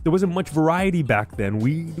much variety back then.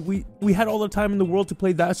 We had all the time in the world to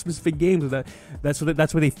play that specific games. That's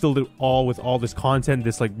why they filled it all with all this content.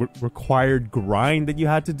 This like required grind that you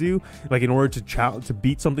had to do. Like in order to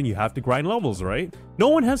beat something, you have to grind levels, right? No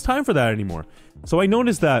one has time for that anymore. So I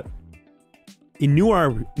noticed that in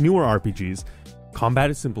newer RPGs, combat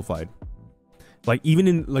is simplified. Like even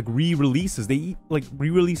in like re-releases,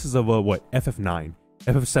 re-releases of FF9,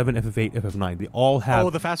 FF7, FF8, FF9. They all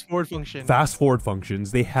have the fast forward function. fast forward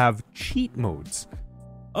functions. They have cheat modes.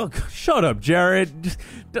 Oh, shut up, Jared.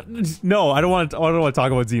 No, I don't want to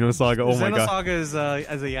talk about Xenosaga. Oh my god, Xenosaga is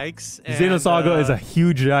a yikes. And, Xenosaga is a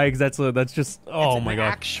huge yikes. That's just oh it's my an god.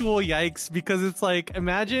 actual yikes, because it's like,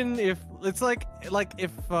 imagine if it's like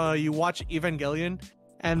if you watch Evangelion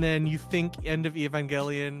and then you think End of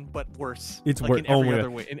Evangelion, but worse. It's like worse. in every other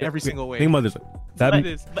way, in every single way. Think about this.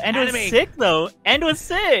 But End was sick though. End was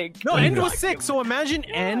sick. No, End was sick. So imagine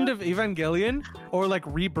End of Evangelion or like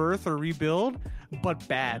Rebirth or Rebuild, but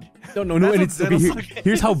bad. No. And it's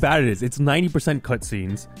here's how bad it is. It's 90%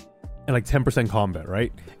 cutscenes and like 10% combat,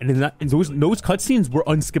 right? And those cutscenes were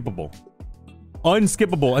unskippable.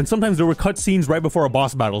 And sometimes there were cutscenes right before a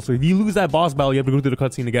boss battle. So if you lose that boss battle, you have to go through the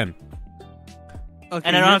cutscene again. Okay,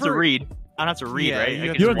 and I don't have to read. I don't have to read, right?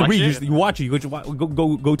 You don't have to read. You watch it. You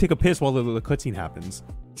go take a piss while the cutscene happens.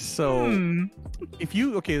 So, if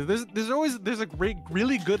you there's a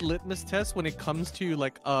really good litmus test when it comes to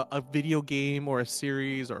like a video game or a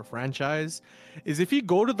series or a franchise, is if you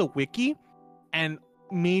go to the wiki and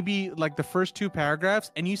maybe like the first 2 paragraphs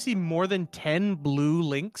and you see more than 10 blue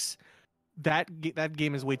links. That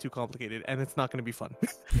game is way too complicated and it's not going to be fun.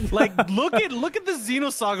 Like look at the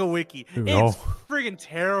Xenosaga wiki. It's friggin'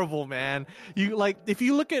 terrible, man. You like if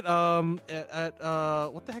you look at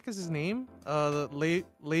what the heck is his name? The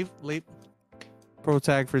late pro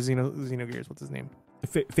tag for Xenogears. What's his name?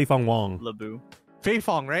 Feifong Wong. Labu.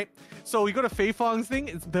 Feifong, right? So we go to Feifong's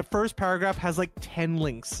thing. The first paragraph has like 10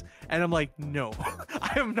 links, and I'm like, no,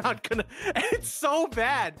 I am not gonna. It's so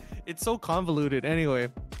bad. It's so convoluted. Anyway,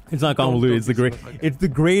 it's not convoluted. It's the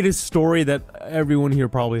greatest story that everyone here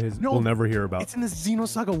probably will never hear about. It's in the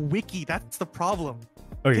Xenosaga wiki. That's the problem.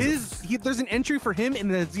 Okay, there's an entry for him in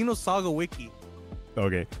the Xenosaga wiki.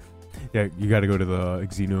 Okay. Yeah, you gotta go to the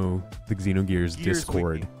Xenogears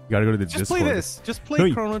Discord. Wiki. You gotta go to the Discord. Just play this. Just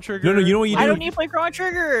play Chrono Trigger. No, you know what you do? I don't need to play Chrono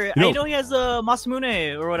Trigger. I know he has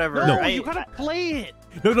Masamune or whatever. No, you gotta play it.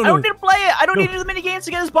 No. I don't need to play it. I don't need to do the mini games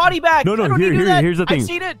to get his body back. No. Here's the thing. I've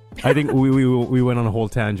seen it. I think we went on a whole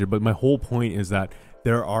tangent, but my whole point is that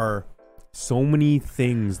there are so many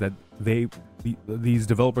things that these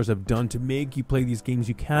developers have done to make you play these games.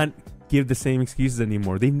 You can't give the same excuses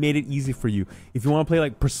anymore. They've made it easy for you. If you want to play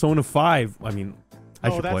like Persona 5, I mean,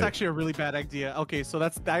 that's actually a really bad idea. Okay, so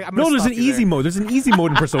there's an easy mode. There's an easy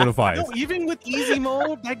mode in Persona 5. No, even with easy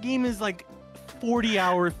mode, that game is like 40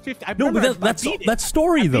 hours, 50. That's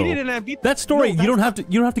story though. That's story. You don't have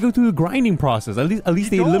to go through the grinding process. At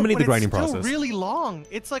least they eliminate the grinding process. It's still really long.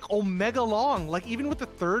 It's like omega long. Like even with the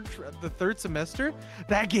third semester,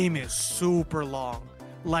 that game is super long.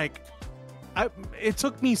 Like it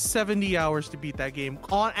took me 70 hours to beat that game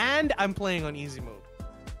and I'm playing on easy mode.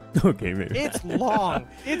 Okay, maybe. It's long.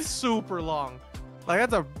 It's super long.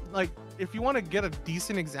 Like if you want to get a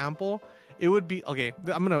decent example, it would be okay.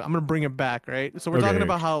 I'm gonna bring it back, right? So we're talking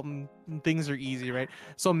about how things are easy, right?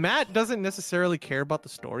 So Matt doesn't necessarily care about the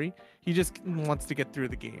story. He just wants to get through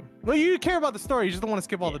the game. Well, you care about the story. You just don't want to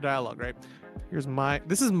skip all the dialogue, right?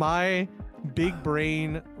 This is my big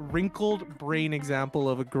brain, wrinkled brain example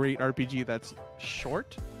of a great RPG that's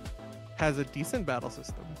short, has a decent battle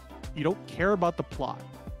system. You don't care about the plot.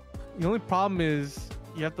 The only problem is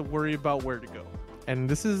you have to worry about where to go. And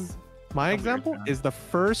this is my example is the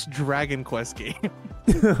first Dragon Quest game.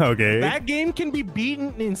 Okay. That game can be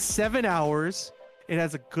beaten in 7 hours. It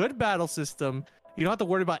has a good battle system. You don't have to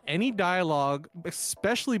worry about any dialogue,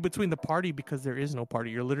 especially between the party, because there is no party.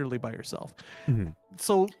 You're literally by yourself. Mm-hmm.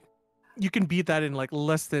 So you can beat that in like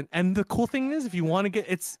less than. And the cool thing is, if you want to get,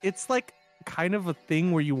 it's like kind of a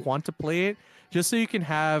thing where you want to play it just so you can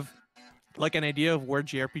have like an idea of where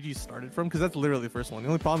JRPGs started from, because that's literally the first one. The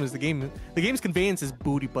only problem is the game's conveyance is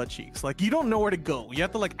booty butt cheeks. Like you don't know where to go. You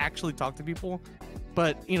have to like actually talk to people.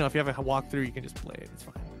 But if you have a walkthrough, you can just play it. It's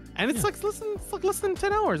fine. And it's like less than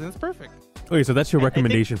 10 hours, and it's perfect. Okay, so that's your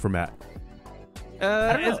recommendation for Matt.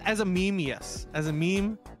 As a meme, yes. As a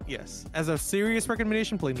meme, yes. As a serious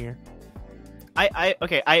recommendation, play Nier.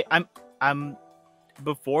 I'm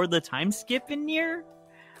before the time skip in Nier.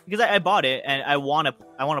 Because I bought it and I want to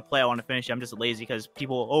play. I want to finish it. I'm just lazy because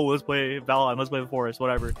people, let's play Valheim, let's play the Forest,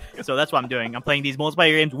 whatever. So that's what I'm doing. I'm playing these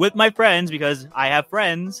multiplayer games with my friends because I have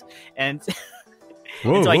friends, and,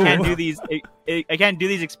 and so I can't do these. I can't do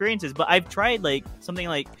these experiences. But I've tried like something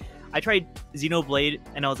like I tried Xenoblade,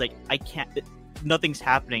 and I was like, I can't. Nothing's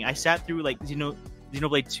happening. I sat through like Xenoblade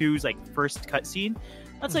 2's like first cutscene.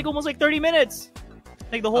 That's like almost like 30 minutes.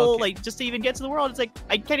 Like the whole like just to even get to the world. It's like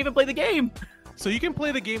I can't even play the game. So you can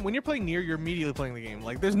play the game when you're playing Nier. You're immediately playing the game.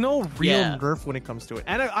 Like there's no real nerf when it comes to it.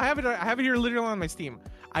 And I have it here literally on my Steam.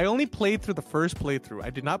 I only played through the first playthrough. I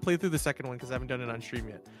did not play through the second one because I haven't done it on stream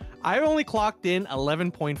yet. I only clocked in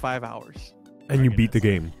 11.5 hours. And you beat the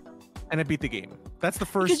game. And I beat the game. That's the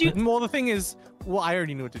first. Well, the thing is, I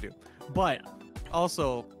already knew what to do. But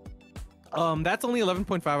also, that's only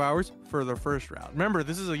 11.5 hours for the first round. Remember,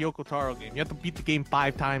 this is a Yoko Taro game. You have to beat the game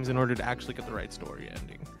 5 times in order to actually get the right story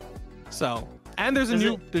ending. So. And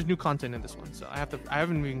there's new content in this one, so I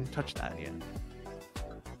haven't even touched that yet.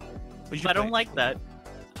 I don't like that.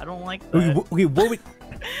 I don't like that. Okay, what would...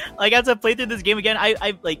 Like, as I play through this game again,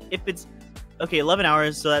 I like, if it's 11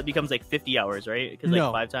 hours, so that becomes like 50 hours, right? Because like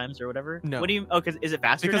 5 times or whatever. No. What do you? Oh, because is it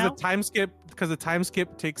faster because now? the time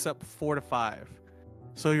skip takes up 4 to 5.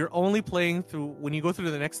 So you're only playing through when you go through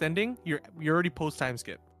to the next ending. You're already post time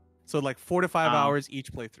skip. So like 4 to 5 hours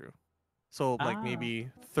each playthrough. So like maybe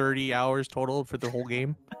 30 hours total for the whole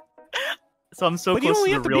game. So I'm so close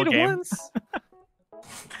to the real game.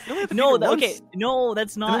 No, okay, no,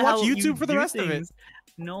 that's not how you YouTube for the rest things. of it.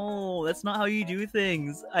 No, that's not how you do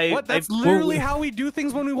things. That's literally how we do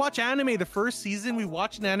things when we watch anime. The first season, we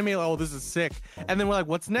watch an anime, oh, this is sick. And then we're like,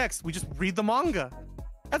 what's next? We just read the manga.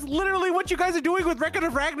 That's literally what you guys are doing with Record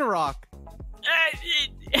of Ragnarok.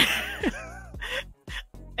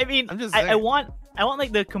 I mean, I want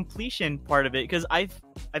like the completion part of it, because I've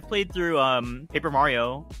played through Paper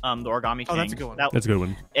Mario, the Origami King. Oh, that's a good one. That's a good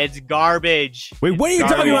one. It's garbage. Wait, what are you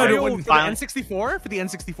talking about? For the N64? For the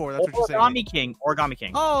N64, that's what you're saying. Origami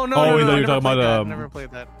King. Oh, no, I no, you're talking about I never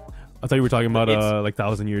played that. I thought you were talking about like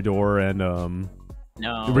Thousand Year Door and no,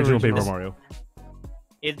 the original Paper Mario.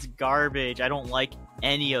 It's garbage. I don't like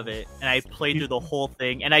any of it, and I played through the whole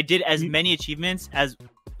thing, and I did as many achievements as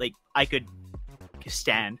like I could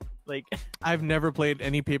stand. Like, I've never played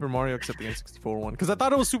any Paper Mario except the N64 one, because I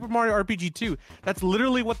thought it was Super Mario RPG 2. That's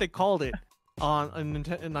literally what they called it on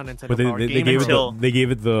Nintendo. But they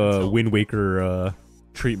gave it the Wind Waker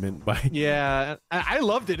treatment by. Yeah, I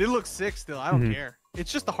loved it. It looks sick still. I don't care.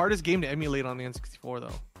 It's just the hardest game to emulate on the N64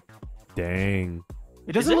 though. Dang.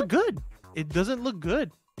 It doesn't look good. It doesn't look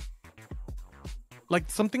good. Like,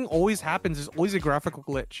 something always happens. There's always a graphical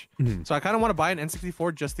glitch. So I kind of want to buy an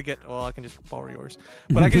N64 just to get. Well, I can just borrow yours,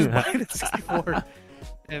 but I can just buy an N64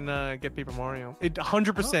 and get Paper Mario. It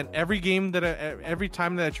 100%. Every game that every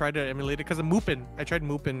time that I tried to emulate it, because of Mupen, I tried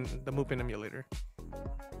Mupen, the Mupen emulator,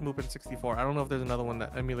 Mupen 64. I don't know if there's another one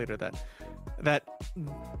that emulator that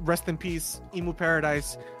rest in peace Emu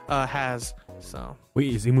Paradise has. So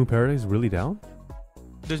wait, is Emu Paradise really down?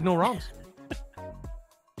 There's no ROMs.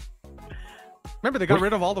 Remember, they got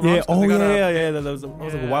rid of all the ROMs. Yeah. Oh, yeah. That was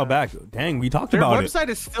like a while back. Dang, we talked about it. Their website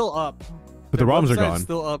is still up. But the ROMs are gone.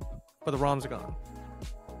 Still up, but the ROMs are gone.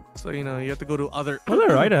 So, you have to go to other...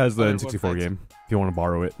 Well, Ida has the N64 game, if you want to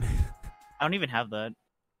borrow it. I don't even have that.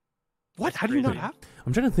 What? How do you not have?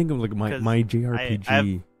 I'm trying to think of like my JRPG. I have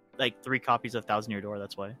like 3 copies of Thousand Year Door,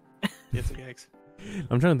 that's why. It's okay.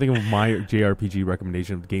 I'm trying to think of my JRPG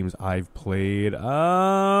recommendation of games I've played.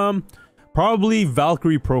 Probably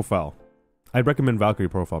Valkyrie Profile. I'd recommend Valkyrie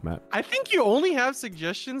Profile, Matt. I think you only have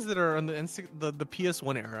suggestions that are on the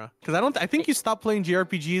PS1 era, because I think you stopped playing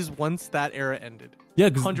JRPGs once that era ended. Yeah,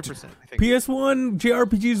 100%. I think. PS1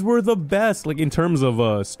 JRPGs were the best, like in terms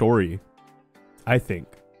of story, I think.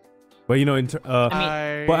 But but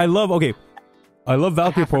I love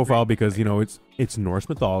Valkyrie Profile because it's Norse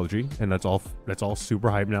mythology, and that's all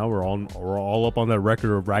super hype now. We're all up on that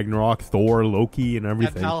record of Ragnarok, Thor, Loki, and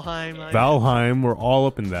everything. Valheim, we're all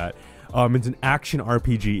up in that. It's an action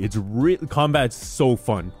RPG. It's combat's so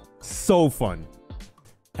fun,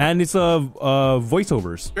 and it's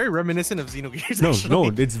voiceovers. Very reminiscent of Xenogears. No,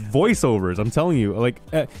 it's voiceovers. I'm telling you, like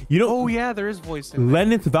Oh yeah, there is voice.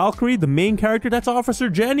 Lenneth Valkyrie, the main character, that's Officer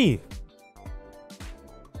Jenny.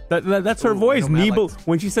 That's her voice.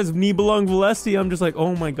 When she says Nibelung Valesti, I'm just like,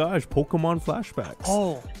 oh my gosh, Pokemon flashbacks.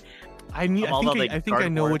 Oh, I think I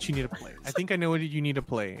know what you need to play. I think I know what you need to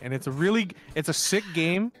play, and it's a sick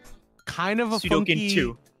game. Kind of a Sudoku funky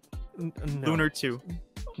 2. No. Lunar 2.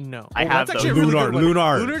 No. I have those. Lunar.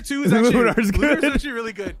 Lunar 2 is actually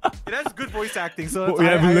really good. It has good voice acting. So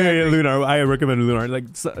Lunar. I recommend Lunar. Like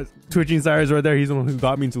Twitching Cyrus right there. He's the one who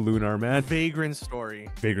got me into Lunar, man. Vagrant Story.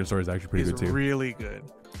 Vagrant Story is actually pretty good too. Really good.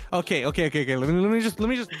 Okay. Let me just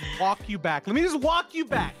walk you back.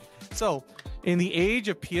 So, in the age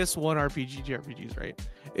of PS1 JRPGs, right?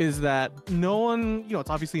 Is that no one, it's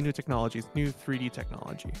obviously new technology, it's new 3D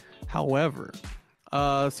technology. However,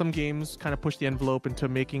 some games kind of push the envelope into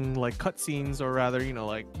making like cutscenes, or rather,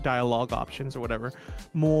 like dialogue options or whatever,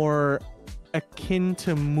 more akin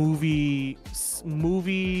to movie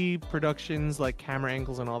productions, like camera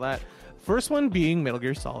angles and all that. First one being Metal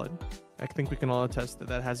Gear Solid. I think we can all attest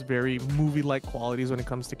that has very movie-like qualities when it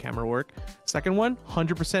comes to camera work. Second one,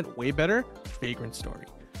 100% way better, Vagrant Story.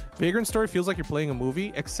 Vagrant Story feels like you're playing a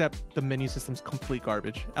movie, except the menu system's complete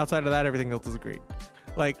garbage. Outside of that, everything else is great.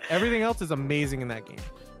 Like, everything else is amazing in that game.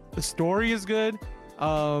 The story is good.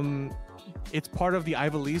 It's part of the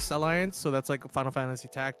Ivalice Alliance, so that's like Final Fantasy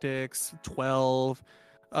Tactics, 12,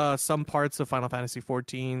 some parts of Final Fantasy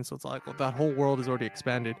 14, so it's like that whole world is already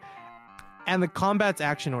expanded, and the combat's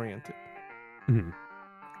action oriented. Mm-hmm.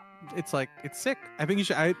 It's like it's sick. I think you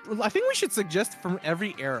should. I think we should suggest from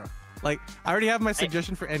every era. Like I already have my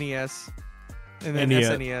suggestion for NES, and then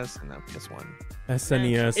SNES, and now PS1.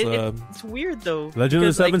 SNES. It's weird though. Legend of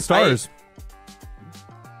the Seven Stars.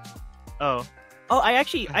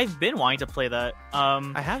 I've been wanting to play that.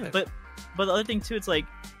 I haven't. But the other thing too, it's like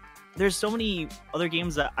there's so many other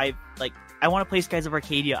games that I like. I want to play Skies of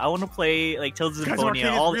Arcadia. I want to play like Tales of Symphonia.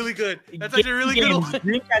 All really good. That's actually a really good one.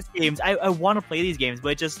 Dreamcast games. I want to play these games,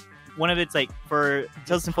 but just one of it's like for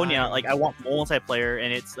Tales of Symphonia, like I want multiplayer,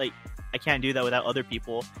 and it's like I can't do that without other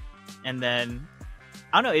people. And then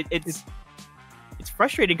I don't know. It's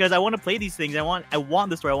frustrating because I want to play these things. I want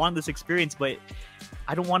the story. I want this experience, but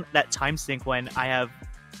I don't want that time sink when I have.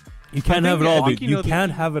 You can't have it all, dude. You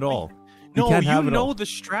can't have it all. No, you know the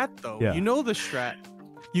strat though. Yeah. You know the strat.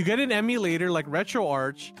 You get an emulator like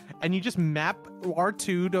RetroArch, and you just map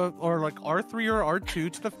R2 to or like R3 or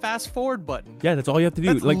R2 to the fast forward button. Yeah, that's all you have to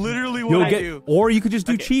do. That's like literally what I do. Or you could just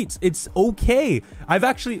do cheats. It's okay. I've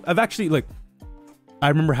actually like I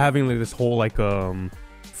remember having like this whole like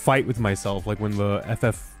fight with myself like when the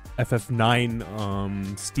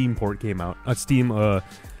FF9 Steam port came out.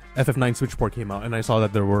 FF9 Switch port came out, and I saw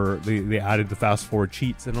that they added the fast forward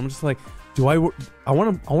cheats, and I'm just like, I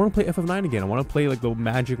want to play FF9 again. I want to play like the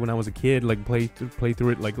magic when I was a kid, like play through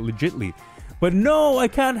it like legitly. But no, I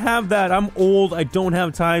can't have that. I'm old. I don't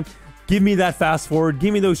have time. Give me that fast forward.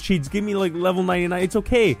 Give me those cheats. Give me like level 99. It's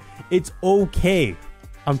okay. It's okay.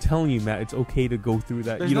 I'm telling you, Matt, it's okay to go through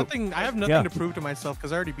that. There's nothing. I have nothing to prove to myself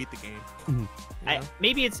because I already beat the game. Mm-hmm.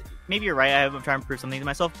 Maybe you're right. I'm trying to prove something to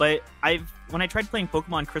myself, but when I tried playing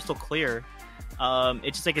Pokemon Crystal Clear,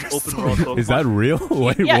 it's just like an open world Pokemon. Is that real?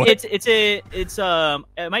 Wait, yeah, what?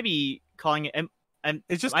 it might be calling it.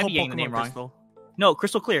 It's just might called be getting Pokemon the name wrong. Crystal. No,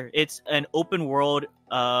 Crystal Clear. It's an open world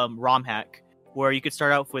ROM hack where you could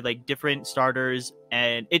start out with like different starters,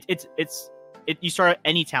 and you start at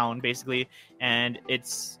any town basically, and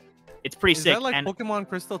it's pretty sick. Is that like and Pokemon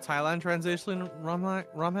Crystal Thailand translation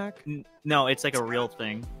ROM hack? No, it's like a real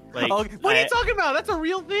thing. Like, what are you talking about? That's a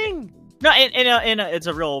real thing. No, it's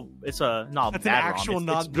a real. It's a not That's bad an actual ROM.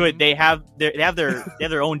 not It's good. They have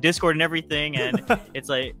their own Discord and everything, and it's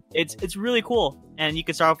like it's really cool. And you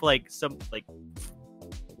can start off with like some like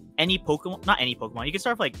any Pokemon, not any Pokemon. You can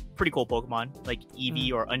start off like pretty cool Pokemon like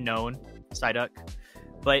Eevee or Unknown, Psyduck.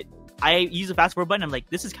 But I use the fast forward button. I'm like,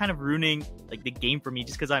 this is kind of ruining like the game for me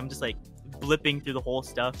just because I'm just like blipping through the whole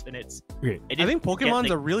stuff, and it's. I think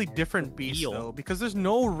Pokemon's a really different beast though, because there's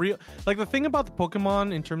no real like the thing about the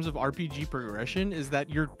Pokemon in terms of RPG progression is that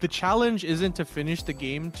the challenge isn't to finish the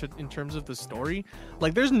game in terms of the story.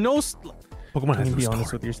 Like there's no. Pokemon has be no honest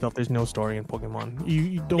story. with yourself. There's no story in Pokemon.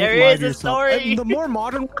 You don't. There lie is to a yourself. story. The more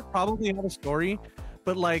modern ones probably have a story,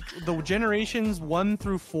 but like the generations 1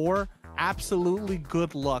 through 4, absolutely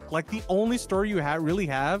good luck. Like the only story you really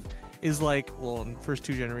have is like, well, in the first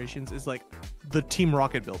 2 generations is like the Team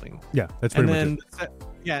Rocket building. Yeah, that's pretty and much then, it.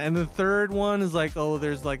 Yeah, and the third one is like, oh,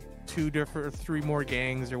 there's like 3 more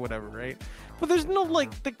gangs or whatever, right? But there's no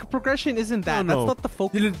like the progression isn't that. No. That's not the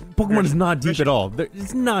focus. Pokemon is not deep at all.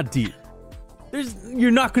 It's not deep.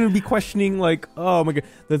 You're not going to be questioning like, oh my god.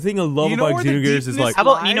 The thing I love about Xenogears is like, how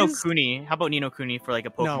about Ni no Kuni? How about Ni no Kuni for like a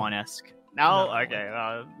Pokemon-esque? No? Okay.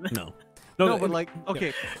 No. No, but like,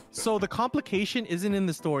 okay, so the complication isn't in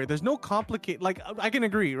the story. There's no like, I can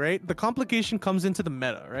agree, right? The complication comes into the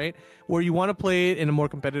meta, right? Where you want to play it in a more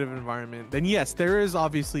competitive environment. Then yes, there is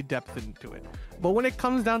obviously depth into it. But when it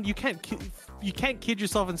comes down, you can't kid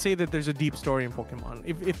yourself and say that there's a deep story in Pokemon.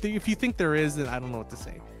 If you think there is, then I don't know what to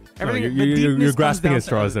say. You're grasping at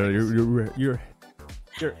straws there. You're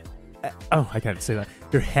oh, I can't say that.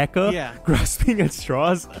 You're hecka grasping at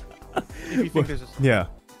straws. If you think there's yeah.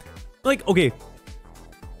 Like, okay,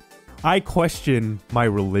 I question my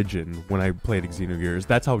religion when I played Xenogears.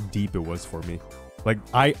 That's how deep it was for me. Like,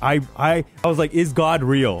 I was like, is God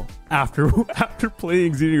real? After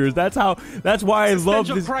playing Xenogears, that's why I love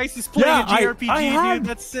this. Crisis playing a JRPG, dude.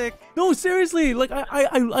 That's sick. No, seriously. Like,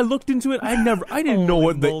 I looked into it. I didn't know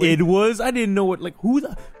what the id was. I didn't know what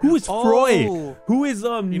who is Freud? Who is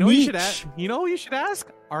You know you should ask. You know you should ask.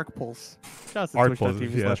 ArcPulse.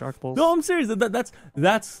 ArcPulse. No, I'm serious.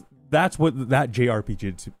 That's what that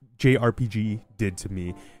JRPG did to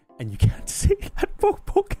me, and you can't say that for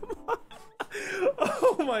Pokemon.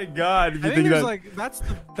 Oh my god! I think there's like that's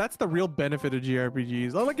the real benefit of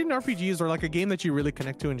JRPGs. Like in RPGs or like a game that you really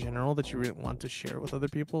connect to in general that you really want to share with other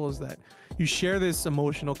people is that you share this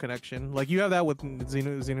emotional connection. Like you have that with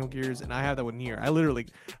Xenogears, and I have that with Nier. I literally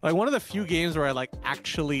like one of the few games where I like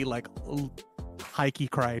actually like high-key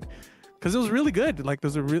cried because it was really good. Like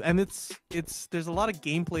there's a real and it's there's a lot of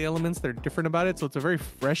gameplay elements that are different about it, so it's a very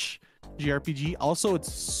fresh JRPG. Also,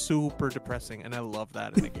 it's super depressing, and I love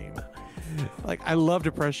that in a game. Like I love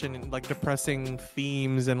depression and like depressing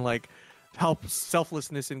themes and like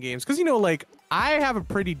selflessness in games because like I have a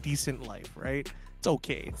pretty decent life, right? It's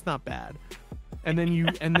okay, it's not bad. And then you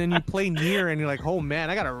play Nier and you're like, oh man,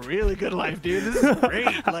 I got a really good life, dude. This is great.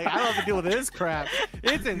 Like I don't have to deal with this crap.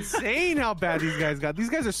 It's insane how bad these guys got. These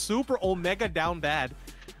guys are super omega down bad.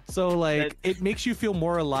 So like it makes you feel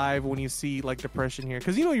more alive when you see like depression here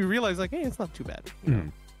because you realize like, hey, it's not too bad.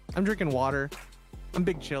 I'm drinking water. I'm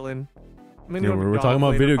big chilling. We're talking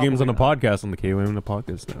about video games on a podcast on the KOM and the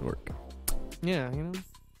Podcast Network. Yeah,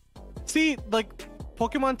 See, like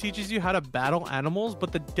Pokemon teaches you how to battle animals,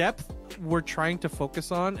 but the depth we're trying to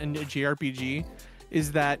focus on in a JRPG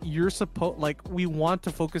is that we want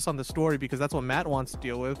to focus on the story because that's what Matt wants to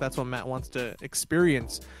deal with. That's what Matt wants to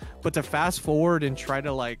experience. But to fast forward and try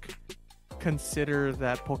to like consider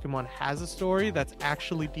that Pokemon has a story that's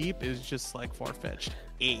actually deep is just like far-fetched.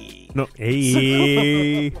 No,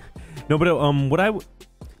 no, but what I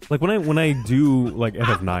like when I do like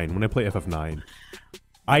FF9, when I play FF9,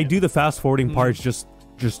 I do the fast forwarding parts just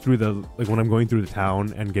through the like when I'm going through the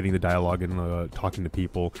town and getting the dialogue and talking to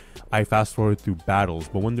people. I fast forward through battles,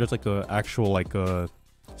 but when there's like a actual like a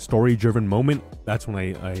story driven moment, that's when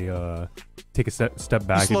I take a step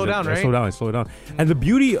back. You slow down, right? I slow down. And the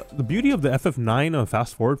beauty of the FF9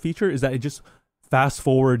 fast forward feature is that it just fast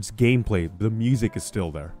forwards gameplay. The music is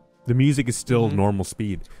still there. The music is still normal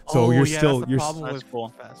speed. So that's the problem with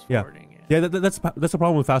fast forwarding. Yeah, that's the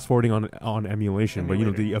problem with fast forwarding on emulation. But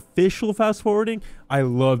the official fast forwarding, I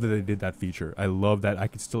love that they did that feature. I love that I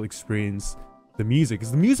could still experience the music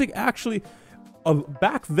because the music actually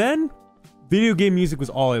back then, video game music was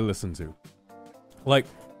all I listened to. Like,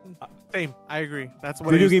 same, I agree. That's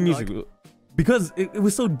what video game music. Like. Because it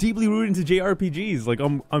was so deeply rooted into JRPGs. Like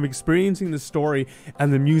I'm experiencing the story,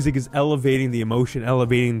 and the music is elevating the emotion,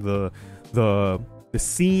 elevating the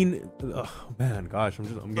scene. Oh man, gosh, I'm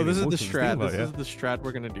getting. So this is the strat. This is the strat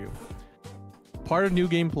we're gonna do. Part of New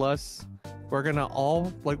Game Plus, we're gonna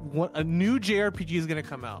all a new JRPG is gonna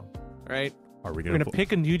come out, right? We're gonna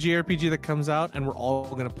pick a new JRPG that comes out, and we're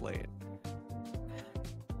all gonna play it.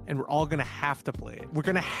 And we're all gonna have to play it. We're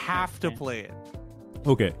gonna have to play it.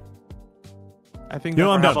 Okay. I think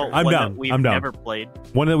I'm down. I'm down. We've never played.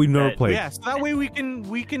 One that we've never played. Yeah, so that way we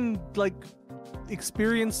can like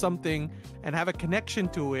experience something and have a connection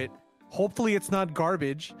to it. Hopefully, it's not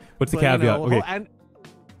garbage. What's the caveat? Okay. And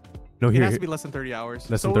it has to be less than 30 hours.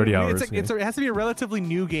 Less than 30 hours. It has to be a relatively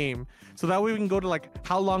new game, so that way we can go to like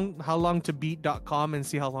how long to beat.com and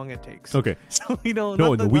see how long it takes. Okay. So we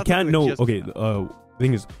can't. No. Okay. The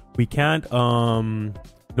thing is, we can't. No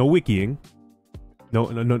wikiing. No.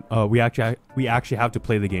 We actually have to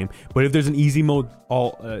play the game. But if there's an easy mode,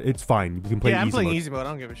 it's fine. You can play. Yeah, I'm playing mode. easy mode. I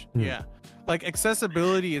don't give a shit. Yeah, like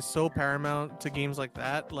accessibility is so paramount to games like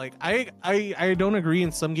that. Like I don't agree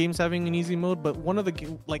in some games having an easy mode, but one of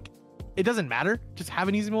the it doesn't matter. Just have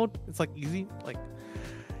an easy mode. It's like easy. Like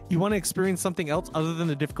you want to experience something else other than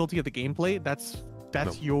the difficulty of the gameplay. That's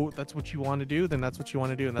what you want to do. Then that's what you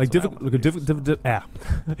want to do. And that's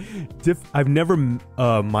I've never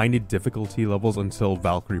minded difficulty levels until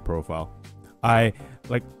Valkyrie Profile.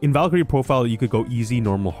 In Valkyrie Profile you could go easy,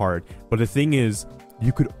 normal, hard. But the thing is,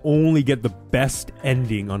 you could only get the best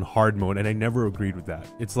ending on hard mode, and I never agreed with that.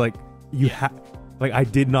 It's like I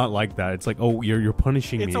did not like that. It's like, oh, you're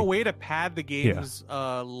punishing me. It's a way to pad the game's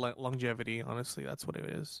longevity. Honestly, that's what it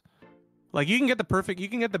is. Like you can get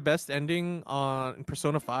the best ending on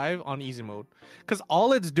Persona 5 on easy mode, because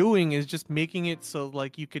all it's doing is just making it so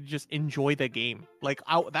like you could just enjoy the game. Like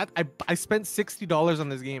I spent $60 on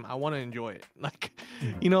this game. I want to enjoy it. Like,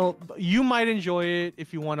 you might enjoy it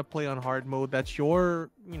if you want to play on hard mode. That's your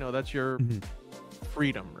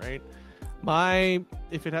freedom, right? I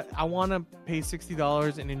want to pay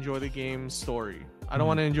 $60 and enjoy the game's story. I don't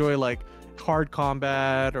want to enjoy like hard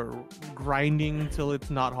combat or grinding till it's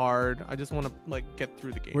not hard. I just want to like get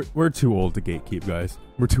through the game. We're too old to gatekeep, guys.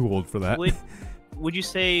 We're too old for that. Would you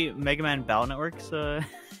say Mega Man Battle Network's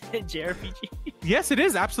JRPG? Yes, it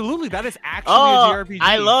is. Absolutely. That is actually a JRPG.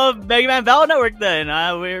 I love Mega Man Battle Network then.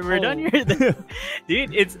 We're done here.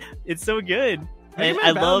 Dude, it's so good. And Mega I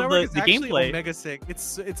Man Battle love Network the is actually gameplay. Mega sick.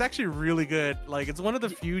 It's actually really good. Like it's one of the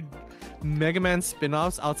few Mega Man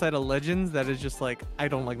spin-offs outside of Legends that is just like I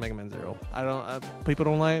don't like Mega Man Zero. I don't. People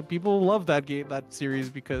don't like. People love that that series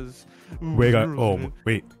because. Wait,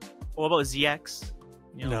 wait. What about ZX?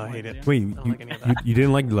 No, I hate it. Wait, don't you, like any of that. you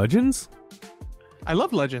didn't like Legends? I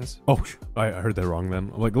love Legends. Oh, I heard that wrong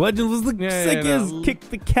then. Like Legends was the Yeah, sickest. no. Kick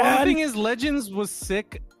the Well, cat. the thing is, Legends was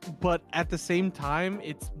sick, but at the same time,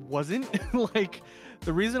 it wasn't. Like,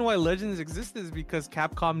 the reason why Legends existed is because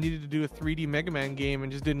Capcom needed to do a 3D Mega Man game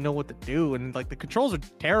and just didn't know what to do. And, like, the controls are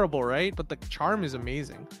terrible, right? But the charm is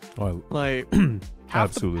amazing. Oh, Like,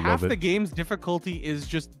 absolutely half love the it. game's difficulty is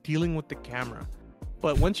just dealing with the camera.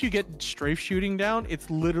 But once you get strafe shooting down,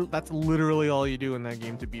 that's literally all you do in that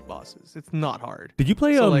game to beat bosses. It's not hard. Did you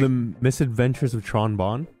play So, like- the Misadventures of Tron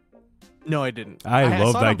Bonne? No, I didn't. I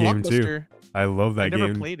love saw it that on game too. Blockbuster. I love that I never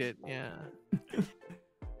game. played it. Yeah.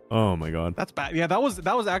 Oh my god. That's bad. Yeah, that was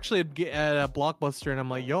actually at a Blockbuster, and I'm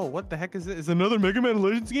like, yo, what the heck is it? Is another Mega Man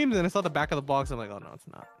Legends game? And then I saw the back of the box. I'm like, oh no, it's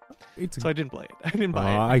not. It's So I didn't play it. I didn't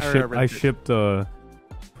buy it. I shipped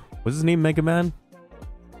what's his name? Mega Man?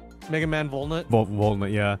 Mega Man Volnut.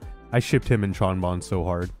 Volnut, yeah. I shipped him in Tron Bonne so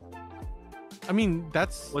hard. I mean,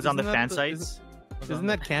 that's Was on the isn't fan that sites. Isn't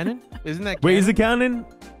that canon? Isn't that? Wait, is it canon?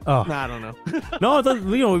 canon? Oh. Nah, I don't know. No, I thought, it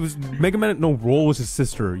was Mega Man. No, Roll was his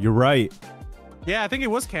sister. You're right. Yeah, I think it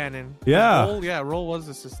was canon. Yeah. Roll was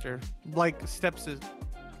the sister, like stepsister.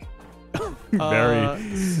 Very.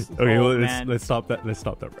 Okay, Oh, well, man. let's stop that. Let's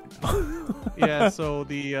stop that right now. Yeah, so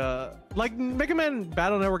the like Mega Man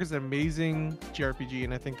Battle Network is an amazing JRPG,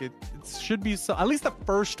 and I think it should be at least the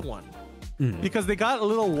first one because they got a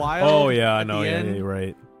little wild. Oh yeah, I at know. the Yeah, end, you're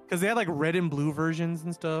right. because they had like red and blue versions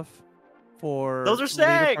and stuff for Those are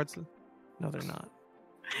later sick! parts no, they're not.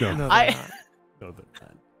 No, No, they're I- not. no, they're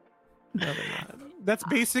not. No, they're not. That's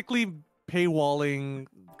basically paywalling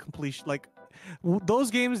completion. Like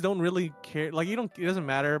those games don't really care. Like it doesn't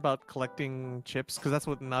matter about collecting chips because that's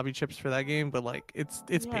what Navi chips for that game. But like it's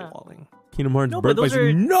Yeah. paywalling. Kingdom Hearts No, Birth but by those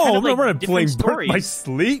are Sleep. No, kind I'm of like not playing different Birth by stories.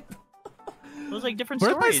 Sleep. It was like different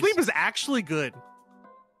Birth by stories. Sleep is actually good.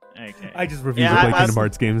 Okay. I just refuse Yeah, to play I- Kingdom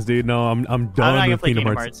Hearts games, dude. No, I'm I'm not done gonna with play Kingdom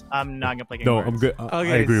Kingdom Hearts. Hearts. I'm not gonna play No, Kingdom I'm Hearts. good. I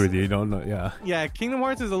Okay, agree with you. Don't know. Yeah. Yeah, Kingdom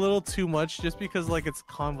Hearts is a little too much just because like it's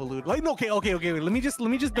convoluted. Like okay. Wait, let me just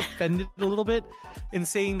defend it a little bit in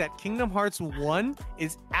saying that Kingdom Hearts 1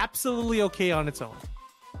 is absolutely okay on its own.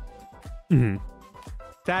 hmm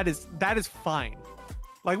That is fine.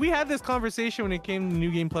 Like we had this conversation when it came to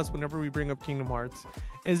New Game Plus whenever we bring up Kingdom Hearts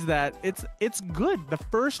is that it's good. The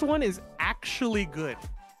first one is actually good.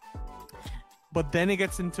 But then it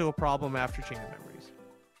gets into a problem after Chain of Memories.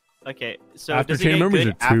 Okay, so After does it Chain of get Memories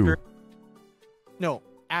good or 2? after? No,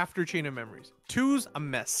 after Chain of Memories. 2's a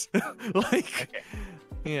mess. Like Okay.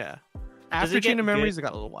 yeah. Does After it Chain get of Memories good? it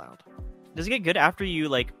got a little wild. Does it get good after you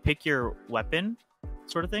like pick your weapon,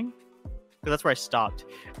 sort of thing? Because that's where I stopped.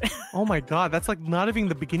 Oh my god, that's like not even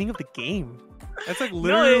the beginning of the game. That's like No,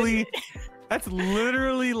 literally that's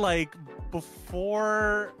literally like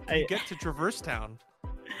before you I- get to Traverse Town.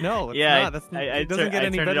 No, it's Yeah, not. That's, I it doesn't tur- get I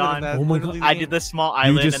any turned better it than on. that. Oh my Literally God. I the did game. the small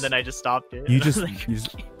island just- and then I just stopped it. You I was just like, you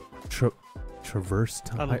just Traverse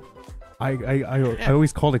Town. Um, I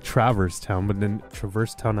always called it Traverse Town, but then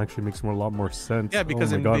Traverse Town actually makes a lot more sense. Yeah,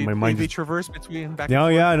 because oh my in- god, they, my mind they just. traverse between back. Yeah,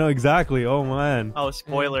 and yeah, I know exactly. Oh man, oh,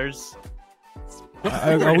 spoilers.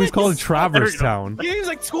 I always called it Traverse I don't know. Town. The game's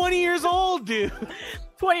like 20 years old, dude.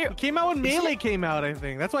 20 It came out when Melee came out, I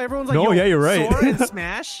think. That's why everyone's like, No, yo, yeah, you're right. Sora and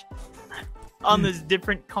Smash. on this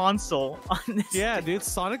different console. On this Yeah, dude,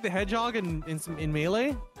 Sonic the Hedgehog in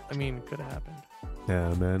Melee. I mean, could have happened.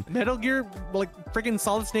 Yeah, man. Metal Gear, like freaking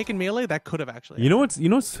Solid Snake in Melee, that could have actually. You know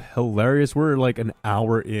what's hilarious? We're like an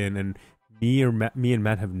hour in, and me and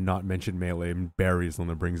Matt have not mentioned Melee, and Barry's the one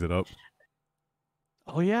that brings it up.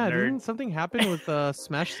 Oh yeah, Nerd. didn't something happen with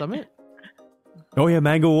Smash Summit? Oh yeah,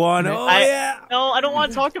 Mango One. Oh I- yeah. No, I don't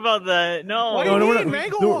want to talk about that. No. What do No, you no, we're, mean, not,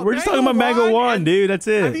 Mango no, One? we're just talking about Mango Mango One One, and- dude. That's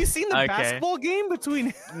Have it. you seen the Okay. basketball game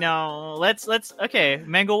between? No, let's okay.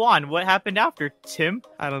 Mango One. What happened after, Tim?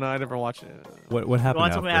 I don't know. I never watched it. What You happened?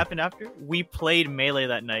 want to know what after? happened after? We played Melee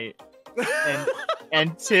that night,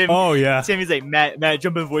 and Tim, Oh yeah. Tim is like, Matt,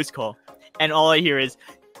 jump in voice call, and all I hear is,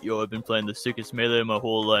 "Yo, I've been playing the sickest Melee my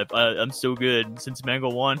whole life. I'm so good since Mango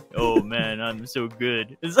One. Oh man, I'm so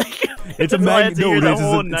good." It's like It's a that's all I had mango. to hear No, the this is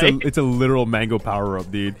whole a, night. it's a literal mango power up,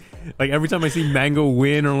 dude. Like every time I see Mango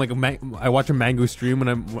win or like I watch a Mango stream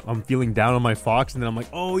and I'm feeling down on my Fox, and then I'm like,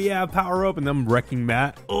 oh yeah, power up, and then I'm wrecking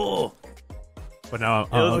Matt. Oh. But now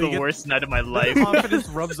It was you the get- worst night of my The life. confidence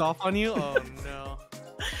rubs off on you. Oh no.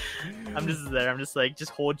 I'm just there. I'm just like,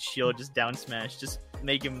 just hold shield, just down smash, just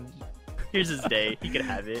make him Here's his day. He could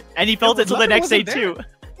have it, and he felt it till the next day too.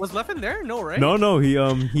 Was Leffen there? No, right? No.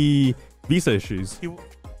 He visa issues.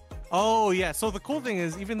 Oh yeah. So the cool thing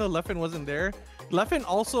is, even though Leffen wasn't there, Leffen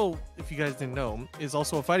also, if you guys didn't know, is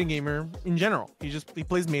also a fighting gamer in general. He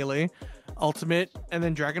plays Melee, Ultimate, and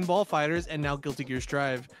then Dragon Ball Fighters, and now Guilty Gear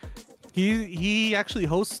Strive. He actually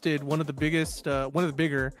hosted one of the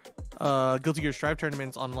bigger Guilty Gear Strive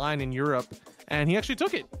tournaments online in Europe, and he actually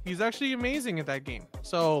took it. He's actually amazing at that game.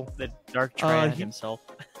 So the Dark Triad himself.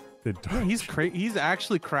 He's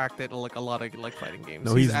actually cracked at like a lot of like fighting games.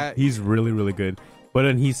 No, he's really, really good. But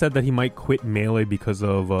then he said that he might quit Melee because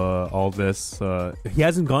of all this. He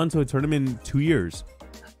hasn't gone to a tournament in 2 years.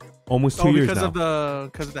 Almost 2 years now.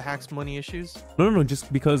 Because of the Hacks money issues? No,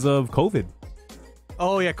 just because of COVID.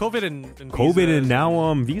 Oh yeah, COVID and COVID Visa. And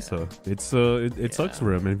now Visa. It sucks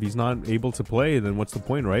for him. And if he's not able to play, then what's the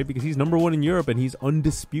point, right? Because he's number 1 in Europe and he's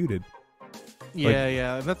undisputed.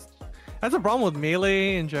 Yeah. That's a problem with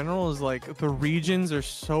Melee in general, is like the regions are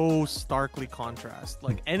so starkly contrast.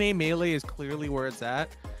 Like NA Melee is clearly where it's at.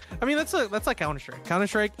 I mean, that's like Counter-Strike.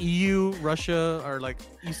 Counter-Strike, EU, Russia, or like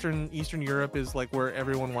Eastern Europe is like where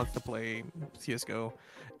everyone wants to play CS:GO.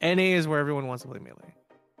 NA is where everyone wants to play Melee.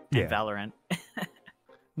 Yeah. And Valorant.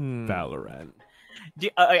 Valorant.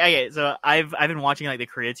 Okay, so I've been watching like the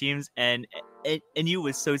Korea teams, and NU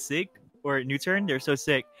was so sick, or Newturn, they're so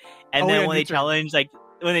sick. And then when they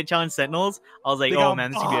challenged Sentinels, I was like, oh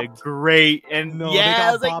man, this is gonna be a great. And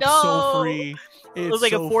I was like, no, so free. It was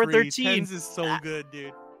like a 4-13. Tens is so good,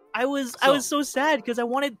 dude. I was so sad because I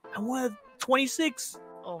wanted 26.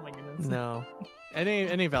 Oh my goodness. No.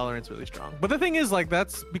 NA Valorant's really strong. But the thing is, like,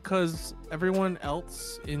 that's because everyone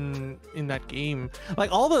else in that game,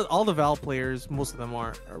 like all the Valve players, most of them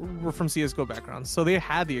were from CS:GO backgrounds, so they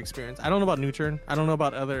had the experience. I don't know about Newturn. I don't know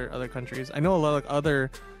about other countries. I know a lot of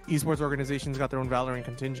other esports organizations got their own Valorant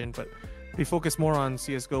contingent, but they focus more on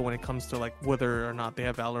CS:GO when it comes to like whether or not they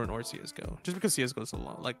have Valorant or CS:GO. Just because CS:GO is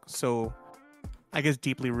so I guess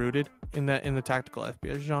deeply rooted in the tactical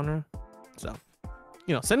FPS genre. So,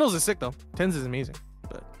 you know, Sentinels is sick though. Tens is amazing,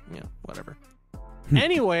 but whatever.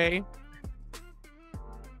 Anyway,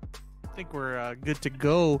 I think we're good to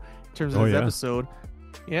go in terms of this episode.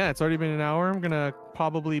 Yeah, it's already been an hour. I'm gonna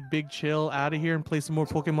probably big chill out of here and play some more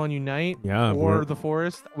Pokemon Unite. Yeah, or the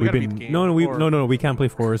Forest. We gotta beat the game. No, we can't play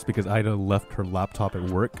Forest because Ida left her laptop at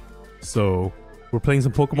work. So we're playing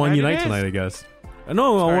some Pokemon Unite tonight, I guess.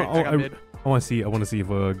 No, I want to see if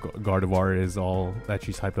Gardevoir is all that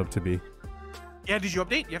she's hyped up to be. Yeah, did you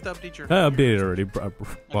update? You have to update your... I updated already.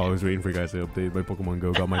 While I was waiting for you guys to update, my Pokemon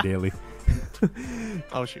Go got my daily.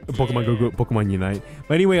 Oh, shoot. Pokemon Go, Pokemon Unite.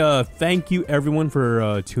 But anyway, thank you everyone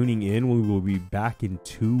for tuning in. We will be back in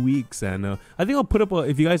 2 weeks. And I think I'll put up,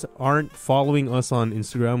 if you guys aren't following us on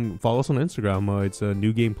Instagram, follow us on Instagram. It's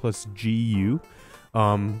New Game Plus GU.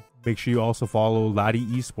 Make sure you also follow Laddie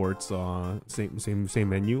Esports, same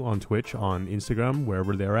menu on Twitch, on Instagram,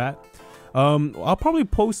 wherever they're at. I'll probably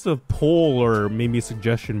post a poll or maybe a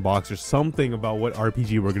suggestion box or something about what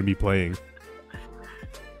RPG we're going to be playing.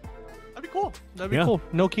 That'd be cool. Cool.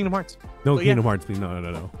 No Kingdom Hearts. No Kingdom Hearts, please.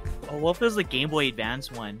 No. Oh, what if there's the Game Boy Advance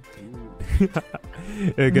one?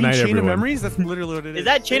 Good night, Chain everyone. of Memories? That's literally what it is. Is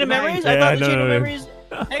that Chain of Memories? I thought the Chain of Memories...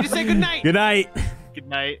 Hey, just say good night. Good night. Good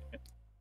night.